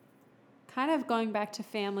 kind of going back to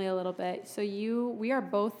family a little bit. So we are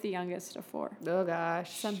both the youngest of 4. Oh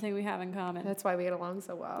gosh. Something we have in common. That's why we get along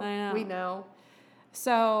so well. I know. We know.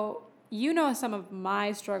 So you know some of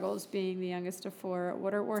my struggles being the youngest of 4.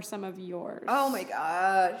 What were some of yours? Oh my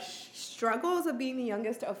gosh. Struggles of being the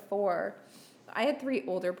youngest of 4. I had 3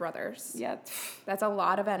 older brothers. Yeah. That's a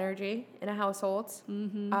lot of energy in a household.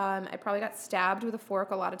 Mm-hmm. I probably got stabbed with a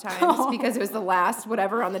fork a lot of times because it was the last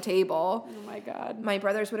whatever on the table. Oh my God. My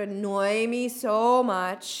brothers would annoy me so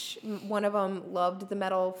much. One of them loved the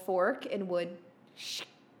metal fork and would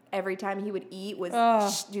every time he would eat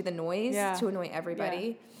do the noise to annoy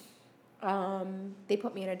everybody. Yeah. They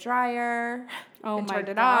put me in a dryer and turned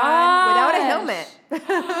it on without a helmet.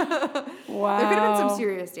 Wow. There could have been some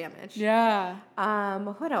serious damage. Yeah.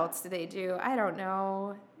 What else did they do? I don't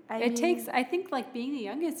know. I think like being the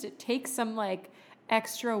youngest, it takes some like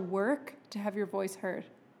extra work to have your voice heard.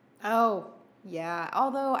 Oh, yeah.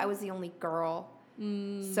 Although I was the only girl.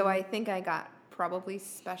 So I think I got probably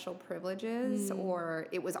special privileges, or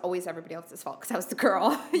it was always everybody else's fault because I was the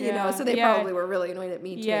girl, you know, so they probably were really annoyed at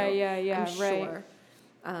me too. I'm sure.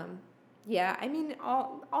 Yeah, I mean,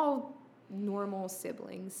 all normal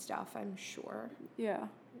sibling stuff, I'm sure. Yeah.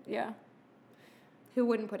 Who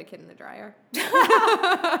wouldn't put a kid in the dryer?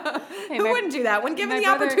 Who wouldn't do that when given the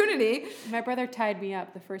opportunity? My brother tied me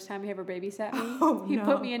up the first time he ever babysat me. He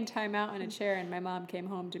put me in timeout in a chair, and my mom came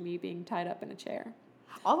home to me being tied up in a chair.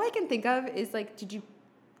 All I can think of is like, did you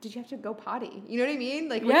have to go potty? You know what I mean?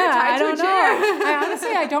 Like, when you're tied to a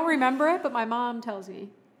chair. I don't remember it, but my mom tells me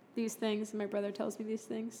these things, and my brother tells me these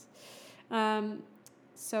things.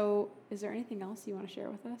 So, is there anything else you want to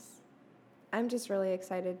share with us? I'm just really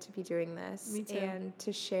excited to be doing this. Me too. And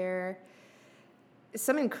to share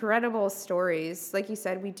some incredible stories. Like you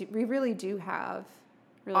said, we really do have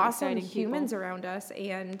really awesome humans around us,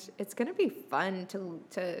 and it's going to be fun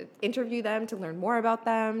to interview them, to learn more about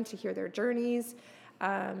them, to hear their journeys.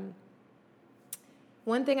 One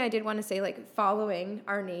thing I did want to say, like following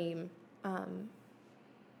our name,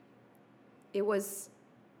 it was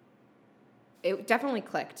it definitely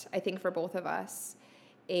clicked, I think, for both of us.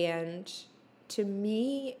 And to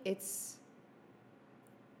me, it's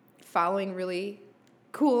following really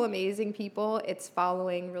cool, amazing people. It's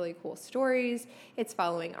following really cool stories. It's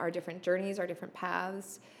following our different journeys, our different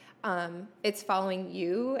paths. It's following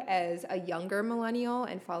you as a younger millennial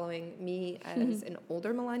and following me as an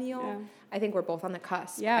older millennial. Yeah. I think we're both on the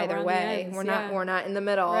cusp. Yeah, either we're on way, the ends, we're not in the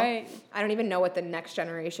middle. Right. I don't even know what the next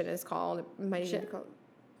generation is called. It might even Shit. be called.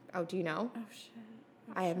 Oh, do you know? Oh, shit.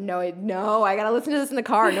 I have no. I gotta listen to this in the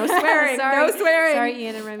car. No swearing. Sorry. No swearing. Sorry,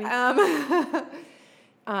 Ian and Remy.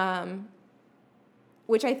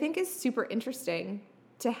 Which I think is super interesting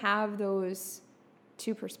to have those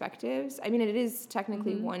two perspectives. I mean, it is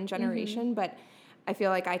technically one generation, but I feel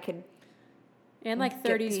like I could. And like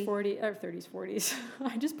Get 30s, the- 40s.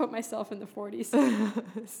 I just put myself in the 40s.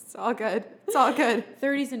 It's all good. It's all good.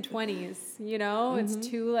 30s and 20s, you know? It's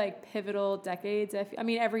two like pivotal decades. I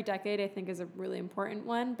mean, every decade I think is a really important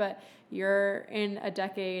one, but you're in a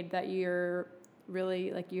decade that you're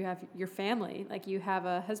really like you have your family, like you have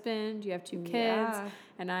a husband, you have 2 kids, Yeah.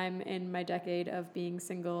 and I'm in my decade of being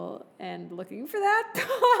single and looking for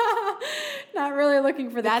that. Not really looking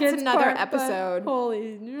for the That's kids another part, but episode.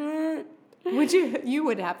 Holy You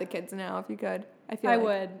would have the kids now if you could. I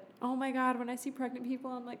would. Oh my God, when I see pregnant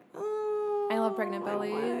people, I'm like, oh. I love pregnant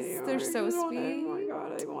bellies. They're so sweet. Oh my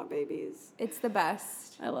God, I want babies. It's the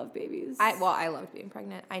best. I love babies. I loved being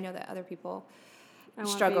pregnant. I know that other people I want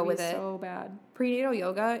struggle with babies it. so bad. Prenatal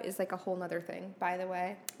yoga is like a whole nother thing, by the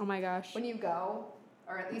way. Oh my gosh. When you go,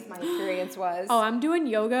 or at least my experience was, Oh, I'm doing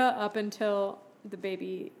yoga up until the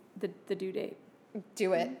baby, the due date.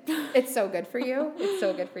 do it. It's so good for you. It's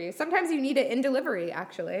so good for you. Sometimes you need it in delivery,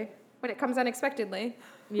 actually, when it comes unexpectedly.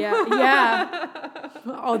 Yeah.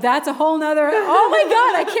 Oh, that's a whole nother. Oh my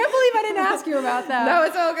God, I can't believe I didn't ask you about that. No,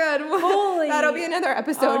 it's all good. Holy- That'll be another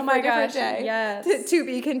episode Oh my for a different gosh, day. yes. To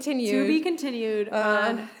be continued. To be continued Uh,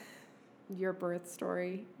 on your birth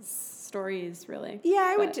stories, really.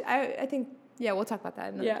 Yeah, But- I think, yeah, we'll talk about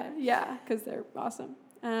that another day. Yeah, because they're awesome.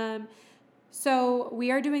 So we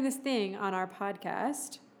are doing this thing on our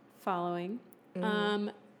podcast, following,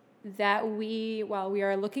 that while we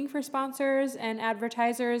are looking for sponsors and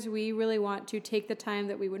advertisers, we really want to take the time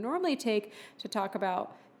that we would normally take to talk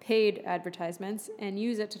about paid advertisements and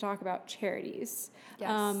use it to talk about charities.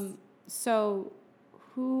 Yes. So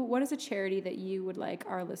what is a charity that you would like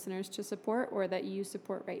our listeners to support or that you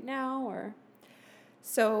support right now or?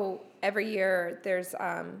 So every year there's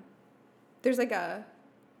like a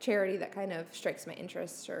charity that kind of strikes my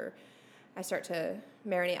interest, or I start to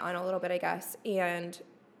marinate on a little bit, I guess. And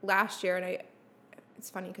last year, it's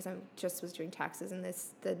funny because I just was doing taxes, and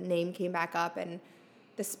the name came back up, and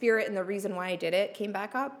the spirit and the reason why I did it came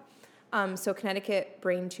back up. So Connecticut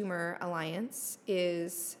Brain Tumor Alliance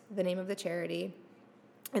is the name of the charity.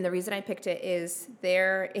 And the reason I picked it is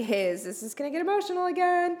this is going to get emotional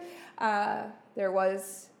again. There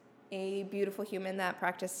was a beautiful human that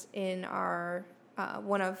practiced in our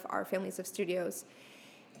one of our families of studios.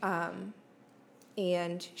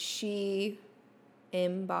 And she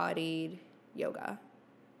embodied yoga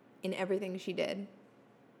in everything she did.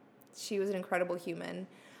 She was an incredible human.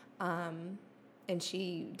 And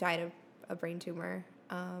she died of a brain tumor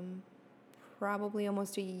probably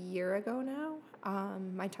almost a year ago now.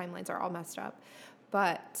 My timelines are all messed up.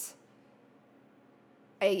 But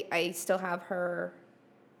I still have her,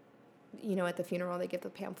 at the funeral, they give the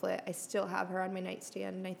pamphlet. I still have her on my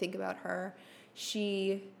nightstand, and I think about her.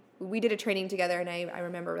 We did a training together, and I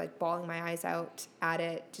remember like bawling my eyes out at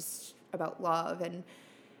it, just about love and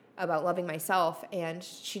about loving myself. And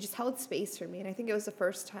she just held space for me. And I think it was the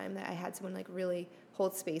first time that I had someone like really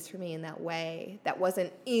hold space for me in that way that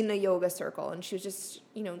wasn't in a yoga circle. And she was just,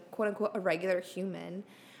 quote unquote, a regular human.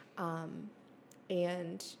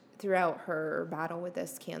 And throughout her battle with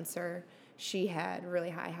this cancer, she had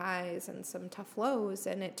really high highs and some tough lows,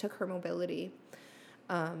 and it took her mobility.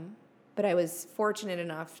 But I was fortunate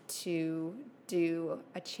enough to do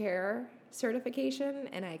a chair certification,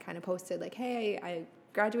 and I kind of posted like, hey, I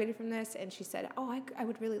graduated from this, and she said, oh, I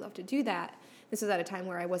would really love to do that. This was at a time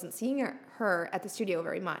where I wasn't seeing her at the studio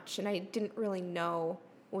very much, and I didn't really know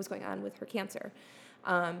what was going on with her cancer.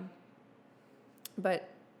 But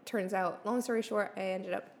turns out, long story short, I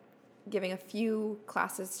ended up giving a few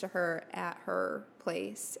classes to her at her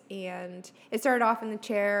place, and it started off in the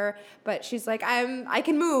chair, but she's like, I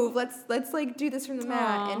can move. Let's like do this from the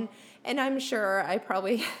mat. Aww. And I'm sure I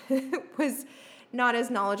probably was not as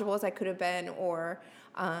knowledgeable as I could have been, or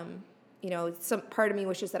some part of me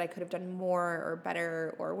wishes that I could have done more or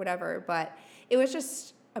better or whatever. But it was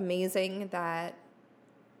just amazing that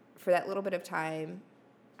for that little bit of time,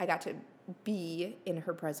 I got to be in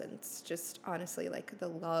her presence. Just honestly, like the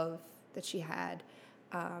love that she had,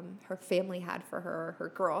 her family had for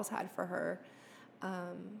her girls had for her.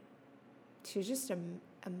 She was just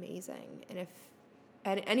amazing.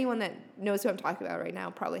 And anyone that knows who I'm talking about right now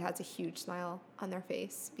probably has a huge smile on their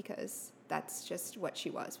face, because that's just what she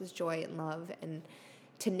was joy and love and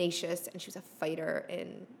tenacious, and she was a fighter,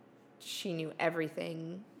 and she knew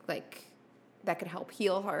everything like that could help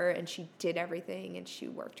heal her, and she did everything, and she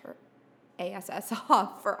worked her ASS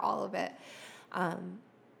off for all of it.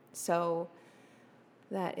 So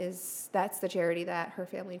that's the charity that her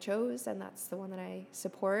family chose, and that's the one that I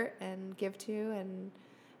support and give to, and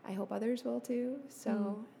I hope others will too.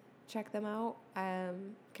 So check them out.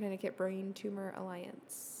 Connecticut Brain Tumor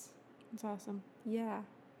Alliance. That's awesome. Yeah.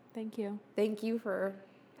 Thank you. Thank you for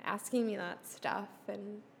asking me that stuff,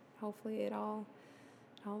 and hopefully it all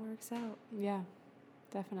works out. Yeah,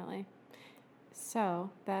 definitely. So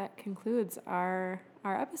that concludes our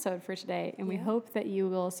episode for today, and we hope that you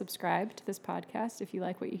will subscribe to this podcast if you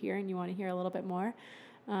like what you hear and you want to hear a little bit more.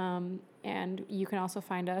 And you can also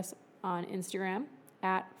find us on Instagram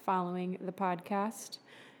at Following the Podcast.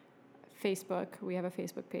 Facebook, we have a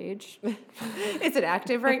Facebook page. It's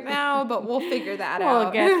inactive right now, but we'll figure that out.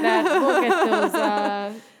 We'll get that. We'll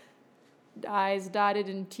get those I's dotted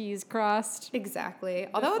and T's crossed. Exactly.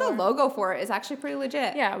 Although the logo for it is actually pretty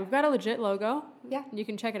legit. Yeah, we've got a legit logo. Yeah. You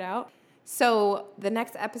can check it out. So the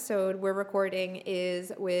next episode we're recording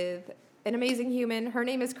is with an amazing human. Her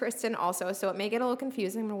name is Kristen also, so it may get a little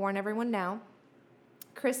confusing. I'm going to warn everyone now.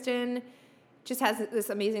 Kristen just has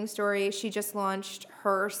this amazing story. She just launched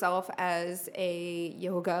herself as a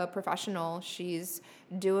yoga professional. She's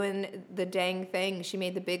doing the dang thing. She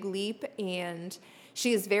made the big leap, and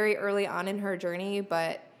she is very early on in her journey,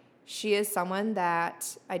 but she is someone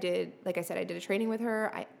that I did a training with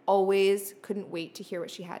her. I always couldn't wait to hear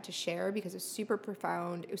what she had to share, because it was super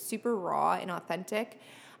profound. It was super raw and authentic.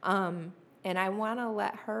 And I want to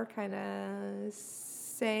let her kind of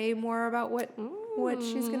say more about what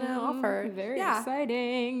she's going to offer. Very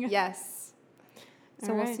exciting. Yes.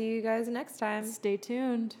 So we'll see you guys next time. Stay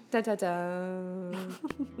tuned. Da da da.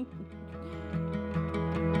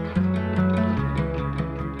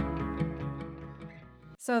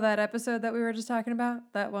 So that episode that we were just talking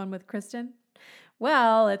about, that one with Kristen,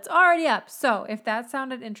 well, it's already up. So if that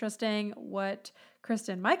sounded interesting, what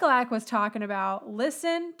Kristen Michalak was talking about,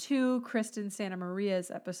 listen to Kristen Santa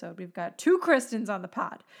Maria's episode. We've got 2 Kristens on the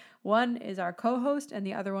pod. One is our co-host and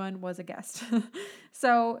the other one was a guest.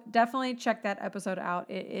 So definitely check that episode out.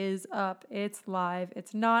 It is up. It's live.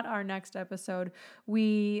 It's not our next episode.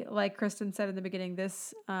 We, like Kristen said in the beginning,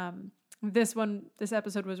 this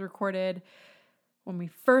episode was recorded when we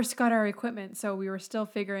first got our equipment. So we were still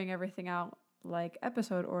figuring everything out, like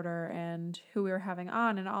episode order and who we were having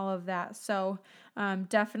on and all of that. So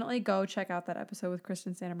definitely go check out that episode with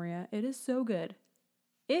Kristen Santa Maria. It is so good.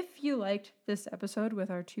 If you liked this episode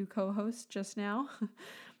with our 2 co-hosts just now,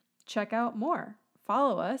 check out more.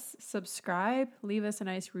 Follow us, subscribe, leave us a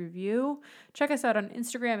nice review. Check us out on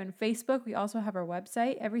Instagram and Facebook. We also have our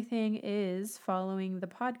website. Everything is Following the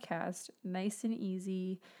Podcast. Nice and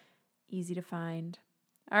easy to find.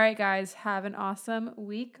 All right, guys, have an awesome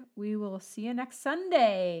week. We will see you next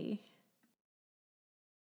Sunday.